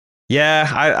 Yeah,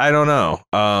 I don't know.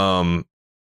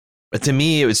 But to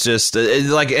me, it was just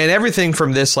and everything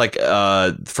from this,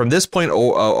 from this point,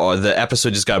 the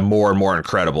episode just got more and more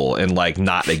incredible in like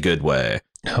not a good way.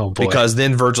 Oh, boy. Because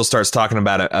then Virgil starts talking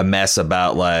about a mess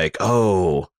about like,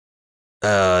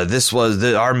 this was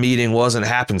our meeting wasn't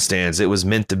happenstance. It was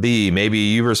meant to be. Maybe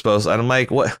you were supposed to. And I'm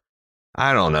like, what?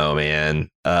 I don't know,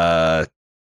 man.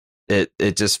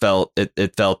 It just felt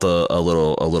it felt a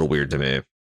little weird to me.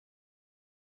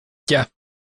 Yeah,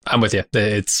 I'm with you.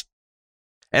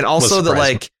 And also that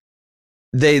like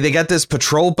they got this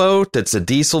patrol boat that's a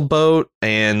diesel boat,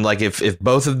 and like if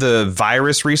both of the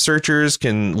virus researchers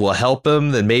will help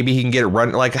him, then maybe he can get it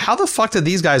running. Like, how the fuck did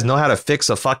these guys know how to fix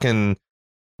a fucking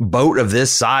boat of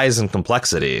this size and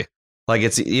complexity? Like,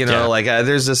 it's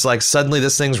there's this like suddenly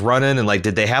this thing's running, and like,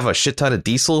 did they have a shit ton of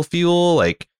diesel fuel?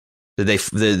 Like,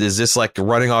 is this like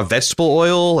running off vegetable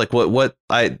oil? Like what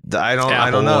I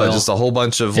don't know. It's just a whole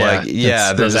bunch of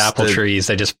those apple trees.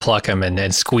 They just pluck them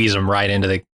and squeeze them right into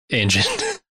the engine.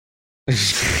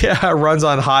 Yeah, it runs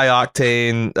on high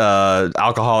octane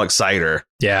alcoholic cider.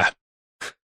 Yeah.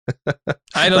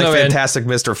 I don't know, Fantastic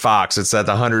Mr. Fox. It's at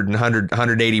the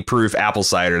 180 proof apple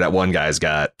cider that one guy's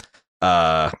got.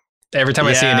 Every time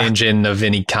I see an engine of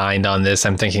any kind on this,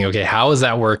 I'm thinking, okay, how is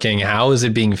that working? How is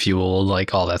it being fueled?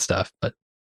 Like all that stuff. But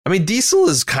I mean, diesel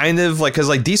is kind of like, because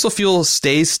like diesel fuel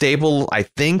stays stable, I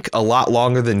think, a lot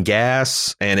longer than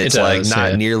gas, and it's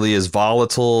not nearly as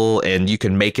volatile, and you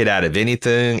can make it out of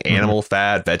anything, animal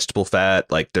fat, vegetable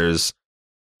fat. Like there's,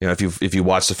 if you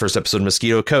watch the first episode of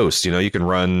Mosquito Coast, you can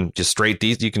run just straight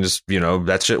diesel. You can just,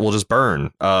 that shit will just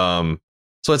burn.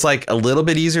 So it's like a little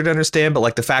bit easier to understand, but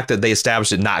like the fact that they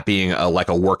established it not being a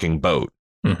working boat.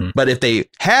 But if they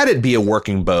had it be a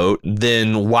working boat,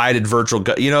 then why did Virgil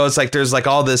go? It's like there's like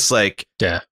all this like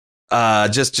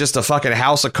just a fucking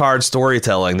house of cards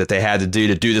storytelling that they had to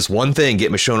do this one thing,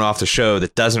 get Michonne off the show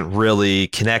that doesn't really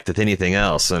connect with anything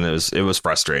else, and it was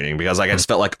frustrating because like I just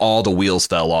felt like all the wheels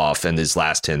fell off in these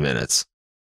last 10 minutes.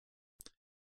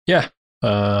 Yeah,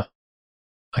 I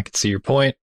could see your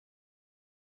point.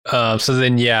 So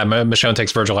then, Michonne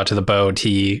takes Virgil out to the boat.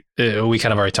 We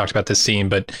kind of already talked about this scene,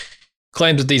 but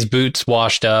claims that these boots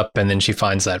washed up, and then she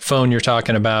finds that phone you're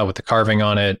talking about with the carving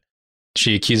on it.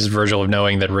 She accuses Virgil of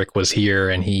knowing that Rick was here,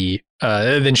 and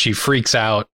then she freaks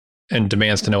out and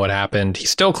demands to know what happened. He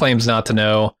still claims not to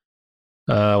know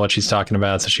what she's talking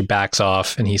about, so she backs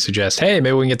off, and he suggests, hey,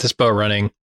 maybe we can get this boat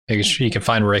running. Maybe she can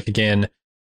find Rick again.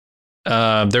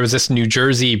 There was this New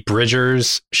Jersey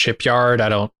Bridgers shipyard. I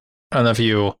don't know if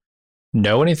you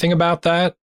know anything about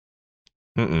that.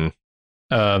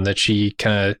 That she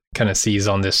kind of sees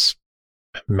on this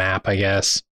map, I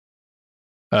guess.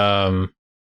 But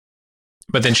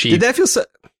then she Did that feel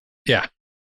yeah.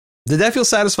 Did that feel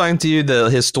satisfying to you,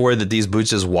 his story that these boots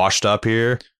just washed up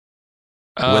here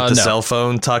with the cell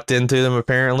phone tucked into them,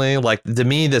 apparently? Like, to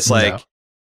me, that's like,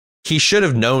 he should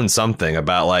have known something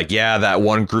about, like, that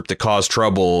one group that caused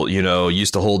trouble,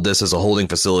 used to hold this as a holding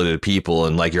facility to people,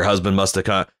 and like your husband must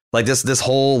have like this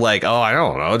whole, like, oh, I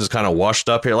don't know, just kind of washed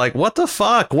up here. Like, what the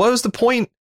fuck? What was the point?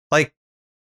 Like,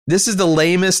 this is the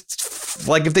lamest.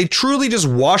 Like, if they truly just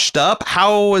washed up,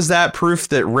 how is that proof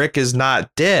that Rick is not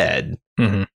dead?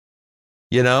 Mm-hmm.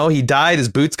 He died. His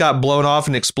boots got blown off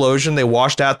in an explosion. They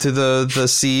washed out to the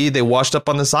sea. They washed up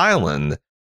on this island.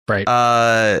 Right.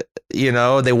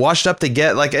 They washed up to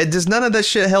get, like, it just, none of that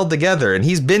shit held together. And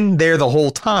he's been there the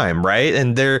whole time, right?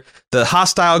 And they're the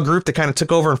hostile group that kind of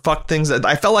took over and fucked things.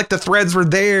 I felt like the threads were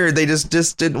there. They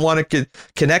just didn't want to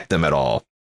connect them at all.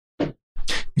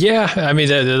 Yeah. I mean,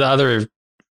 the other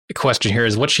question here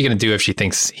is, what's she going to do if she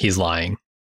thinks he's lying?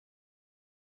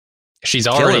 She's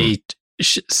already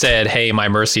said, hey, my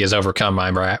mercy has overcome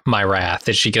my wrath.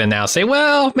 Is she going to now say,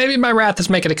 well, maybe my wrath is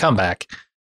making a comeback?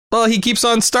 Well, he keeps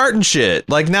on starting shit.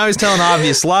 Like, now he's telling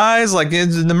obvious lies. Like,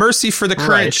 the mercy for the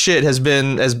current shit has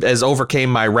been as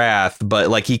overcame my wrath, but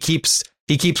like he keeps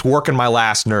working my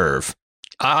last nerve.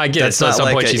 I get it. So at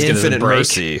some point she's going to break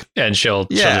mercy. And she'll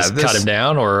just cut him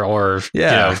down or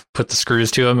put the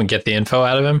screws to him and get the info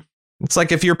out of him. It's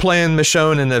like if you're playing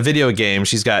Michonne in a video game,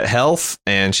 she's got health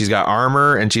and she's got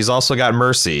armor and she's also got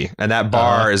mercy. And that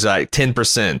bar is like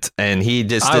 10%. And he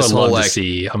just, I would love to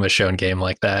see a Michonne game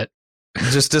like that.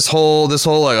 Just this whole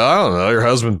like, I don't know, your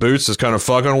husband Boots is kind of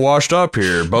fucking washed up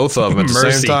here. Both of them at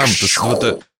the same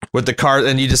time with the car,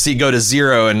 and you just see go to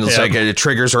 0 and it's like it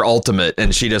triggers her ultimate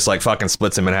and she just like fucking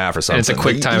splits him in half or something. And it's a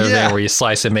quick time event where you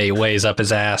slice him 8 ways up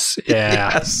his ass.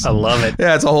 Yeah. Yes. I love it.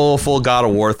 Yeah, it's a whole full God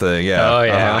of War thing. Yeah. Oh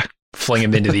yeah. Fling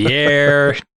him into the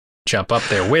air, jump up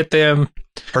there with him.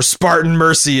 Her Spartan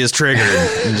mercy is triggered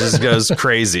and just goes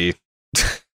crazy.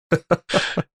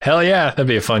 Hell yeah, that'd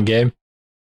be a fun game.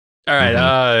 All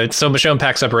right, so Michonne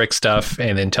packs up Rick's stuff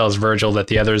and then tells Virgil that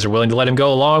the others are willing to let him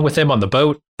go along with him on the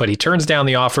boat, but he turns down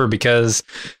the offer because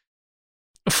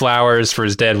flowers for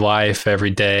his dead wife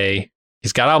every day.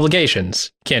 He's got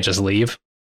obligations. Can't just leave.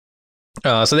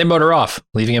 So they motor off,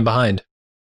 leaving him behind.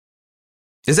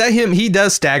 Is that him? He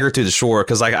does stagger to the shore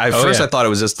because like I thought it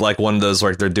was just like one of those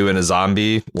like they're doing a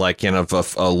zombie, like a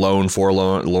lone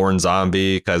forlorn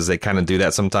zombie, because they kind of do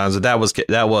that sometimes. But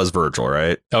that was Virgil,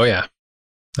 right? Oh yeah.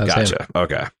 That's gotcha. Him.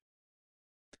 Okay.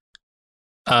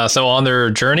 So on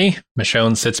their journey,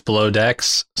 Michonne sits below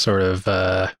decks, sort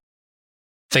of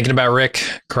thinking about Rick,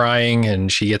 crying,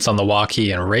 and she gets on the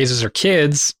walkie and raises her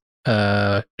kids,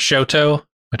 Shoto,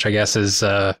 which I guess is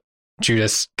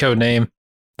Judith's code name,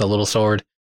 the little sword,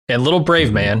 and Little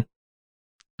Brave Man,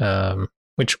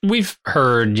 which we've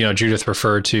heard, Judith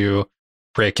refer to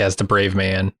Rick as the Brave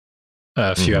Man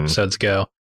a few episodes ago.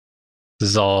 This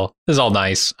is all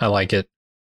nice. I like it.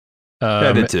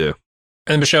 I did too.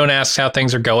 And Michonne asks how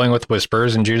things are going with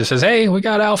Whispers, and Judith says, hey, we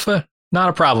got Alpha. Not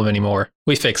a problem anymore.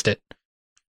 We fixed it.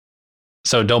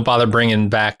 So don't bother bringing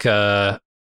back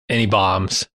any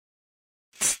bombs.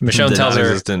 Michonne tells her...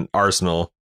 non-existent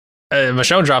arsenal.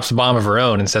 Michonne drops a bomb of her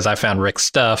own and says, I found Rick's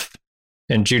stuff.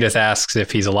 And Judith asks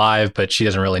if he's alive, but she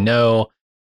doesn't really know.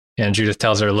 And Judith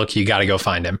tells her, look, you got to go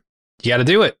find him. You got to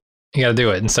do it. You got to do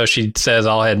it. And so she says,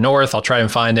 I'll head north. I'll try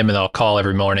and find him, and I'll call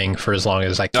every morning for as long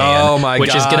as I can. Oh my God.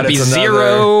 Which is going to be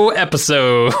 0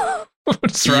 episodes.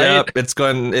 That's right. Yep, it's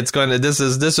going to, this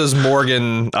is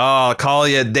Morgan. Oh, I'll call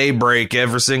you at daybreak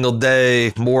every single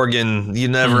day. Morgan, you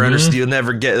never understand. You'll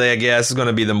never get, I guess it's going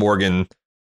to be the Morgan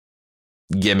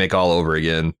gimmick all over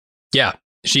again. Yeah.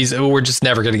 We're just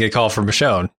never going to get a call from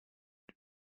Michonne.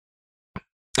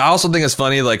 I also think it's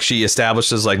funny, like, she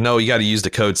establishes, like, no, you got to use the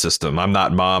code system. I'm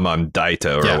not Mom, I'm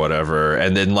Daito or whatever.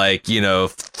 And then, like,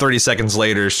 30 seconds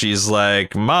later, she's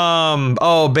like, Mom,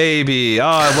 oh, baby, oh,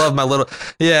 I love my little...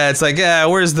 Yeah, it's like, yeah,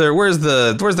 where's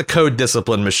the code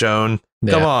discipline, Michonne?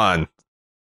 Yeah. Come on.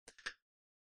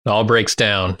 It all breaks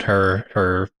down.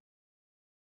 Her...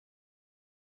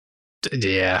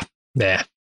 Yeah.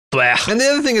 blah. And the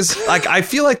other thing is, like, I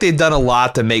feel like they've done a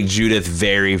lot to make Judith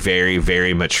very, very,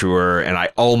 very mature. And I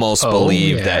almost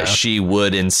believe that she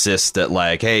would insist that,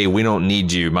 like, hey, we don't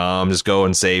need you, Mom. Just go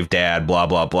and save Dad, blah,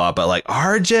 blah, blah. But, like,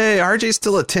 RJ's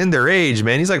still a tender age,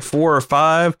 man. He's like 4 or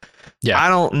 5. Yeah. I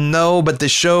don't know. But the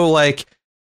show, like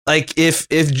if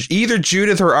either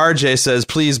Judith or RJ says,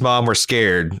 please, Mom, we're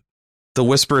scared. The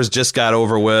Whisperers just got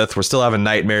over with. We're still having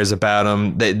nightmares about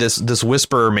them. This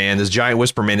Whisperer man, this giant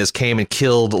Whisperer man, just came and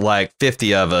killed like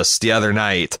 50 of us the other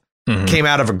night. Mm-hmm. Came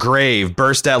out of a grave,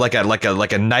 burst out like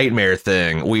a nightmare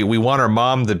thing. We want our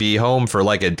mom to be home for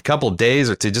like a couple days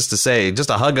or two, just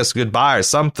to hug us goodbye or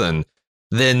something.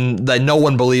 Then no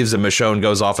one believes that Michonne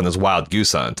goes off on this wild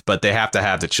goose hunt, but they have to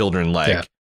have the children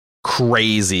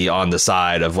crazy on the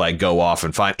side of like go off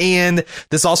and find. And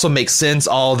this also makes sense,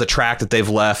 all the track that they've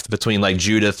left between like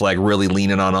Judith like really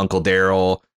leaning on Uncle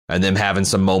Daryl and them having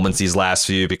some moments these last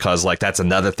few, because like that's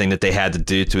another thing that they had to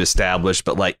do to establish.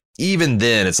 But like even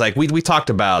then it's like we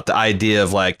talked about the idea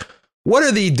of like, what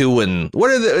are they doing?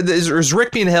 Is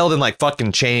Rick being held in like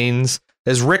fucking chains?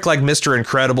 Is Rick like Mr.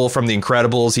 Incredible from The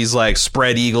Incredibles? He's like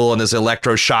spread eagle on this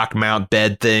electroshock mount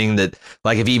bed thing that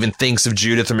like if he even thinks of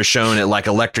Judith or Michonne, it like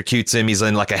electrocutes him. He's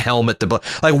in like a helmet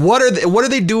like what are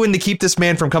they doing to keep this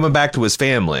man from coming back to his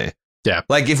family? Yeah.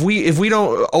 Like if we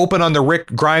don't open on the Rick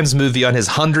Grimes movie on his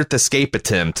 100th escape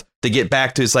attempt to get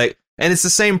back to his like, and it's the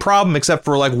same problem except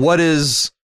for like what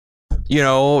is, you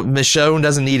know, Michonne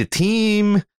doesn't need a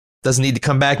team, doesn't need to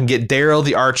come back and get Daryl,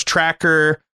 the arch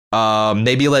tracker.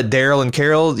 Maybe let Daryl and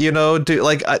Carol, you know, do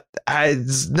like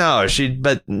there's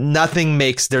nothing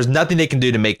they can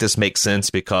do to make this make sense,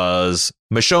 because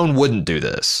Michonne wouldn't do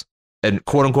this. And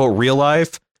quote unquote real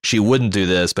life, she wouldn't do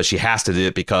this, but she has to do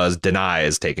it because Denai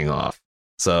is taking off.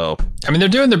 So I mean, they're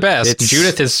doing their best.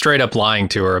 Judith is straight up lying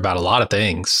to her about a lot of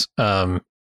things. Lying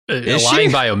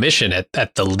by omission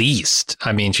at the least.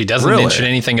 I mean, she doesn't mention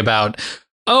anything about,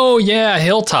 oh yeah,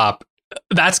 Hilltop,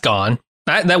 that's gone.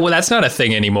 That's not a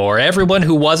thing anymore. Everyone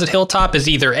who was at Hilltop is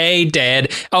either A,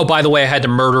 dead. Oh, by the way, I had to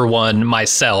murder one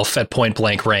myself at point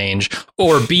blank range.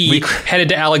 Or B, headed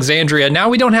to Alexandria. Now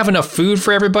we don't have enough food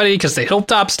for everybody because the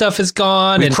Hilltop stuff is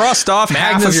gone. We crossed off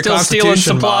half of your still stealing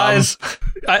supplies.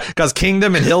 Because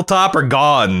Kingdom and Hilltop are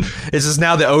gone. This is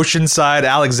now the Oceanside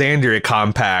Alexandria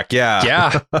compact.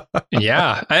 Yeah.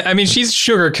 Yeah. I mean, she's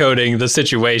sugarcoating the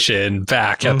situation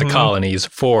back at the colonies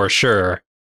for sure.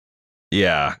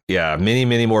 Yeah. Many,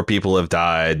 many more people have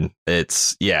died. And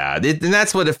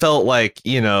that's what it felt like,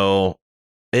 you know,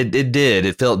 it did.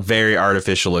 It felt very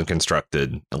artificial and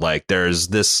constructed. Like there's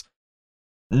this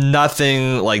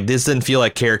nothing, like this didn't feel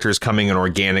like characters coming and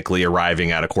organically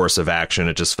arriving at a course of action.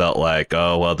 It just felt like,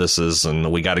 oh, well,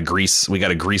 and we got to grease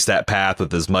that path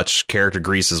with as much character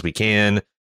grease as we can.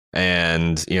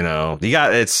 And, you know, they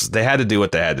had to do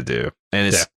what they had to do. And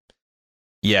it's,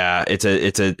 yeah, it's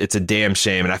a damn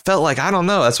shame. And I felt like, I don't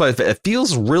know, that's why it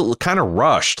feels real kind of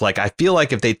rushed. Like I feel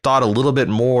like if they thought a little bit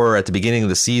more at the beginning of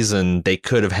the season, they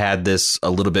could have had this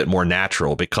a little bit more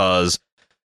natural, because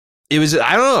it was,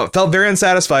 I don't know, it felt very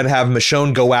unsatisfying to have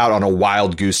Michonne go out on a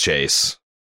wild goose chase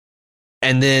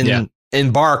and then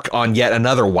embark on yet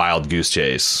another wild goose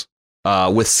chase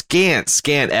with scant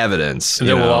evidence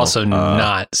that we'll also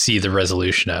not see the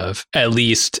resolution of, at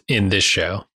least in this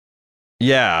show.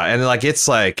 Yeah, and like it's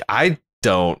like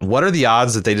what are the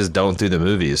odds that they just don't do the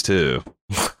movies too?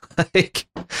 Like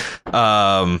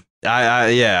it's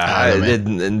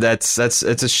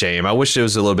a shame. I wish it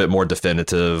was a little bit more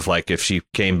definitive, like if she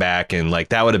came back, and like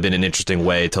that would have been an interesting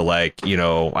way to, like, you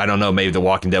know, I don't know, maybe The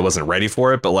Walking Dead wasn't ready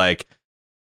for it, but like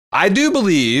I do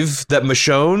believe that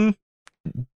Michonne,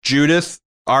 Judith,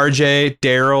 RJ,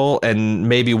 Daryl, and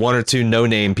maybe one or two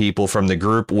no-name people from the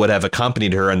group would have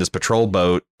accompanied her on this patrol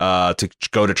boat to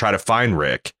go to try to find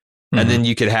Rick. Mm-hmm. And then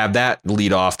you could have that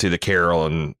lead off to the Carol,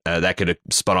 and that could have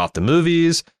spun off the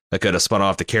movies. That could have spun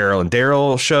off the Carol and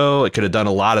Daryl show. It could have done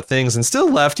a lot of things and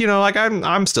still left, you know, like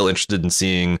I'm still interested in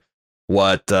seeing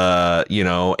what, you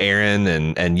know, Aaron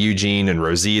and Eugene and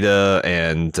Rosita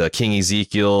and King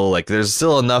Ezekiel, like there's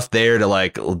still enough there to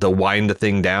like to wind the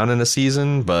thing down in a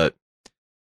season, but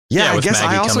yeah, I guess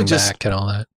Maggie I also just back and all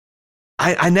that.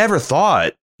 I never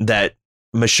thought that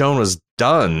Michonne was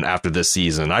done after this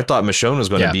season. I thought Michonne was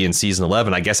going to be in season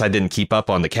 11. I guess I didn't keep up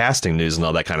on the casting news and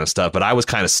all that kind of stuff, but I was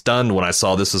kind of stunned when I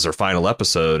saw this as her final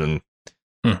episode. And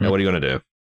what are you going to do?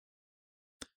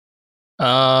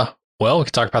 Well, we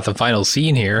could talk about the final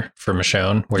scene here for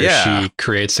Michonne, where she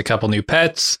creates a couple new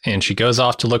pets and she goes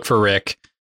off to look for Rick.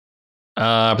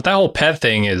 But that whole pet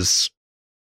thing is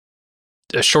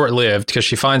short-lived, because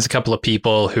she finds a couple of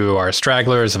people who are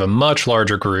stragglers of a much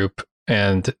larger group,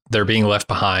 and they're being left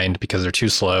behind because they're too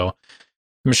slow.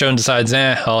 Michonne decides,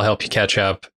 I'll help you catch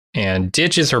up, and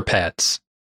ditches her pets.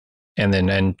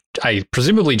 And I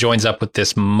presumably joins up with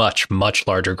this much, much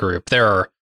larger group. There are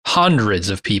hundreds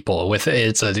of people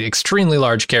it's an extremely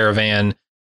large caravan.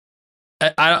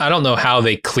 I don't know how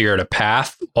they cleared a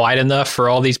path wide enough for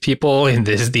all these people in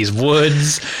these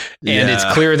woods. And it's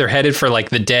clear they're headed for like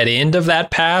the dead end of that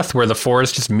path where the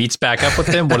forest just meets back up with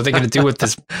them. What are they going to do with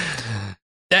this?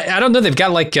 I don't know. They've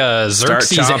got like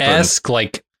Xerxes-esque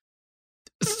like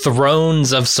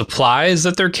thrones of supplies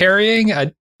that they're carrying. How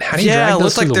do you drag those it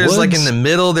looks like through the there's woods? like in the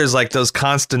middle, there's like those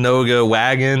Constanoga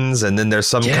wagons, and then there's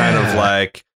some kind of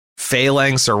like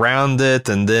phalanx around it,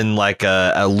 and then like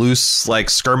a loose like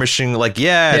skirmishing, like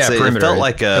it felt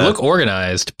like it looked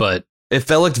organized, but it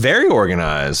looked very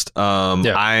organized.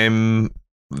 I'm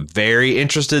very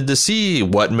interested to see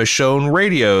what Michonne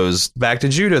radios back to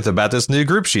Judith about this new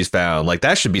group she's found. Like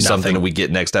that should be something that we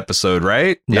get next episode,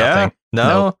 right? Nothing. Yeah,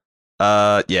 no,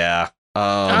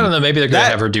 I don't know. Maybe they're going to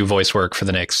have her do voice work for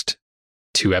the next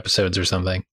 2 episodes or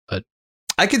something. But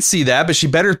I could see that, but she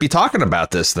better be talking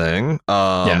about this thing,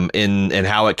 in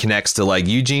how it connects to like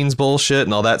Eugene's bullshit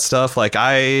and all that stuff. Like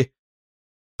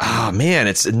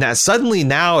suddenly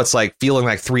now it's like feeling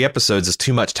like 3 episodes is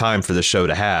too much time for the show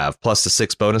to have, plus the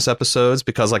 6 bonus episodes.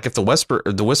 Because like if the Whisper,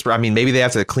 I mean, maybe they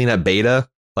have to clean up Beta.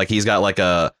 Like he's got like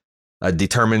a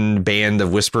determined band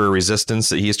of Whisperer resistance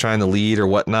that he's trying to lead or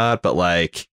whatnot. But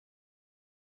like,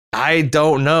 I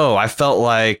don't know. I felt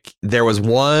like there was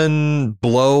one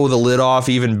blow the lid off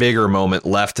even bigger moment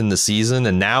left in the season.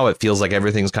 And now it feels like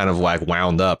everything's kind of like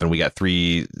wound up and we got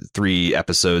three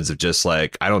episodes of just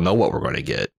like, I don't know what we're going to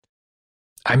get.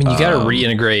 I mean, you got to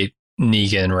reintegrate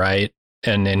Negan, right?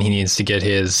 And then he needs to get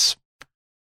his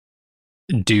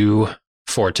due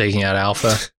for taking out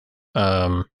Alpha.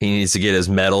 He needs to get his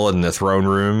medal in the throne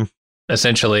room.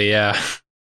 Essentially, yeah.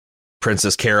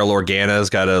 Princess Carol Organa's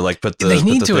got to like put the. They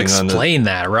need to thing explain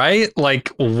that, right? Like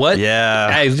what?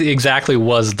 Yeah. Exactly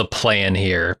was the plan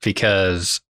here,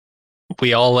 because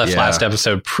we all left last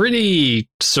episode pretty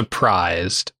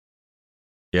surprised.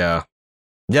 Yeah.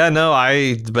 Yeah. No.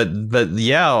 But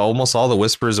yeah. Almost all the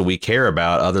Whispers that we care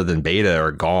about, other than Beta,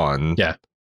 are gone. Yeah.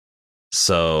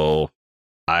 So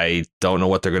I don't know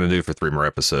what they're going to do for 3 more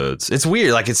episodes. It's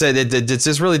weird. Like it said, it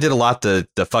just really did a lot to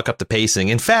fuck up the pacing.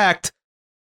 In fact,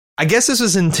 I guess this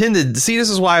was intended. See, this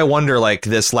is why I wonder, like,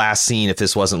 this last scene, if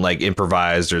this wasn't like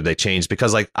improvised or they changed,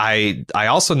 because like I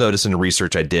also noticed in the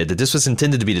research I did that this was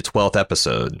intended to be the 12th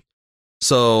episode.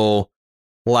 So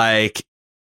like,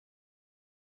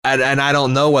 and I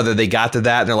don't know whether they got to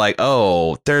that and they're like,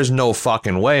 oh, there's no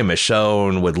fucking way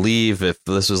Michonne would leave if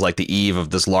this was like the eve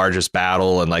of this largest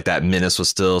battle and like that menace was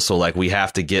still. So like, we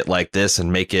have to get like this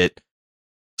and make it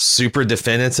super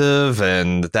definitive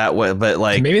and that way. But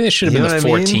like, maybe this should have been the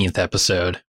 14th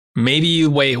episode. Maybe you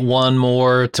wait one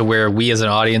more to where we as an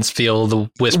audience feel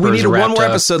the Whispers. We need one more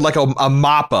up. episode, like a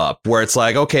mop up, where it's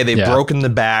like, okay, they've broken the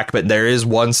back, but there is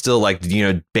one still, like, you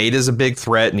know, Beta's a big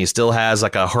threat, and he still has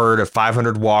like a herd of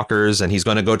 500 walkers, and he's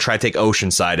going to go try to take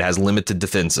Oceanside. It has limited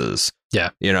defenses.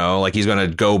 Yeah, you know, like he's going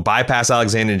to go bypass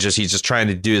Alexander, and he's just trying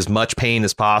to do as much pain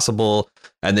as possible,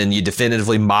 and then you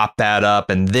definitively mop that up,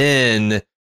 and then,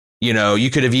 you know, you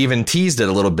could have even teased it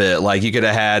a little bit. Like you could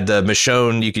have had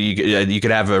Michonne. You could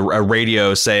have a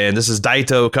radio saying, "This is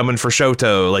Daito coming for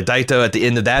Shoto." Like Daito at the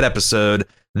end of that episode.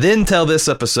 Then tell this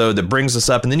episode that brings us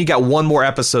up, and then you got one more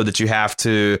episode that you have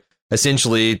to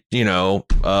essentially, you know,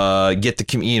 get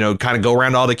the, you know, kind of go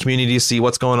around all the communities, see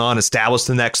what's going on, establish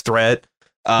the next threat.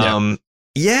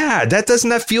 Yeah, doesn't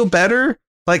that feel better?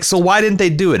 Like, so why didn't they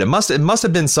do it? It must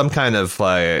have been some kind of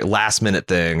last minute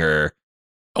thing, or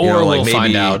we'll maybe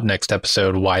find out next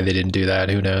episode why they didn't do that.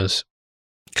 Who knows?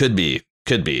 Could be.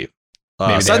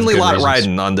 Suddenly a lot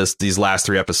riding on these last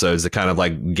 3 episodes to kind of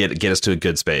like get us to a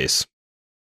good space.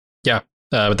 Yeah,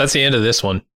 but that's the end of this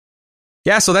one.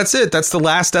 Yeah, so that's it. That's the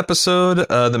last episode.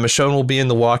 The Michonne will be in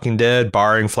The Walking Dead,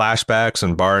 barring flashbacks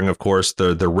and barring, of course,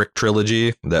 the Rick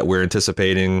trilogy that we're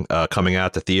anticipating coming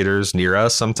out to theaters near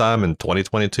us sometime in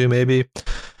 2022, maybe.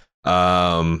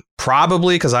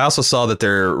 Probably, because I also saw that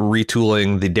they're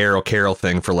retooling the Daryl Carroll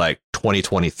thing for like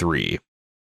 2023.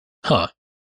 Huh.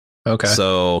 Okay.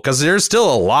 So, because there's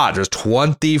still a lot. There's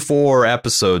 24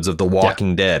 episodes of The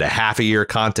Walking Dead, a half a year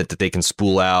content that they can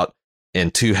spool out in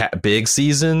 2 big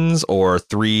seasons or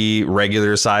 3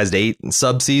 regular sized 8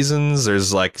 sub seasons.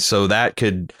 There's like, so that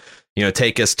could, you know,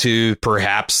 take us to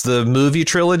perhaps the movie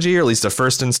trilogy, or at least the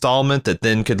first installment that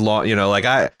then could launch, you know, like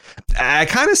I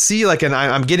kind of see like, and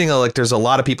I'm getting like, there's a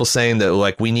lot of people saying that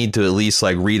like we need to at least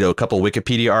like read a couple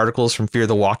Wikipedia articles from Fear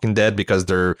the Walking Dead, because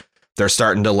they're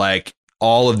starting to like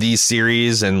all of these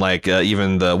series and like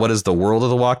even what is the World of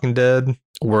the Walking Dead?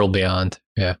 World Beyond.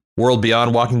 Yeah. World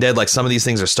Beyond Walking Dead. Like some of these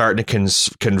things are starting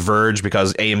to converge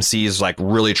because AMC is like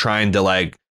really trying to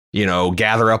like, you know,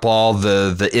 gather up all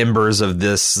the embers of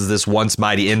this once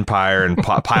mighty empire and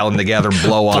pile them together and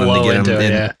blow on them to get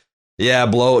them. Yeah,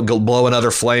 blow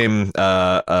another flame. You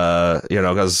know,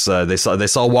 because they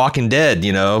saw Walking Dead.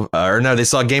 You know, or no, they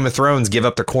saw Game of Thrones give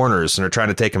up their corners and are trying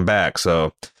to take them back.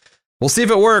 So we'll see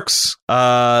if it works.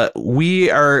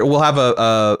 We'll have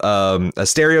a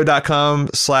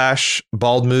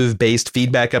stereo.com/baldmove based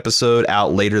feedback episode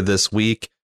out later this week.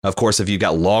 Of course, if you've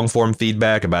got long form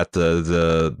feedback about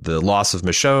the loss of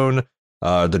Michonne,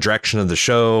 the direction of the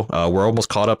show, we're almost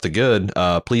caught up to good.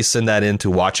 Please send that in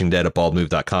to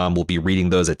watchingdead@baldmove.com. We'll be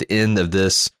reading those at the end of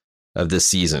this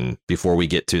season before we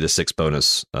get to the 6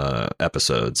 bonus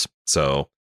episodes. So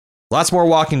lots more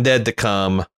Walking Dead to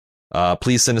come.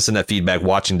 Please send us in that feedback,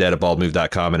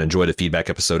 watchingdead@baldmove.com, and enjoy the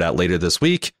feedback episode out later this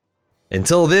week.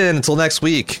 Until then, until next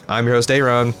week, I'm your host,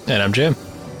 Aaron. And I'm Jim.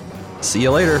 See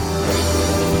you later.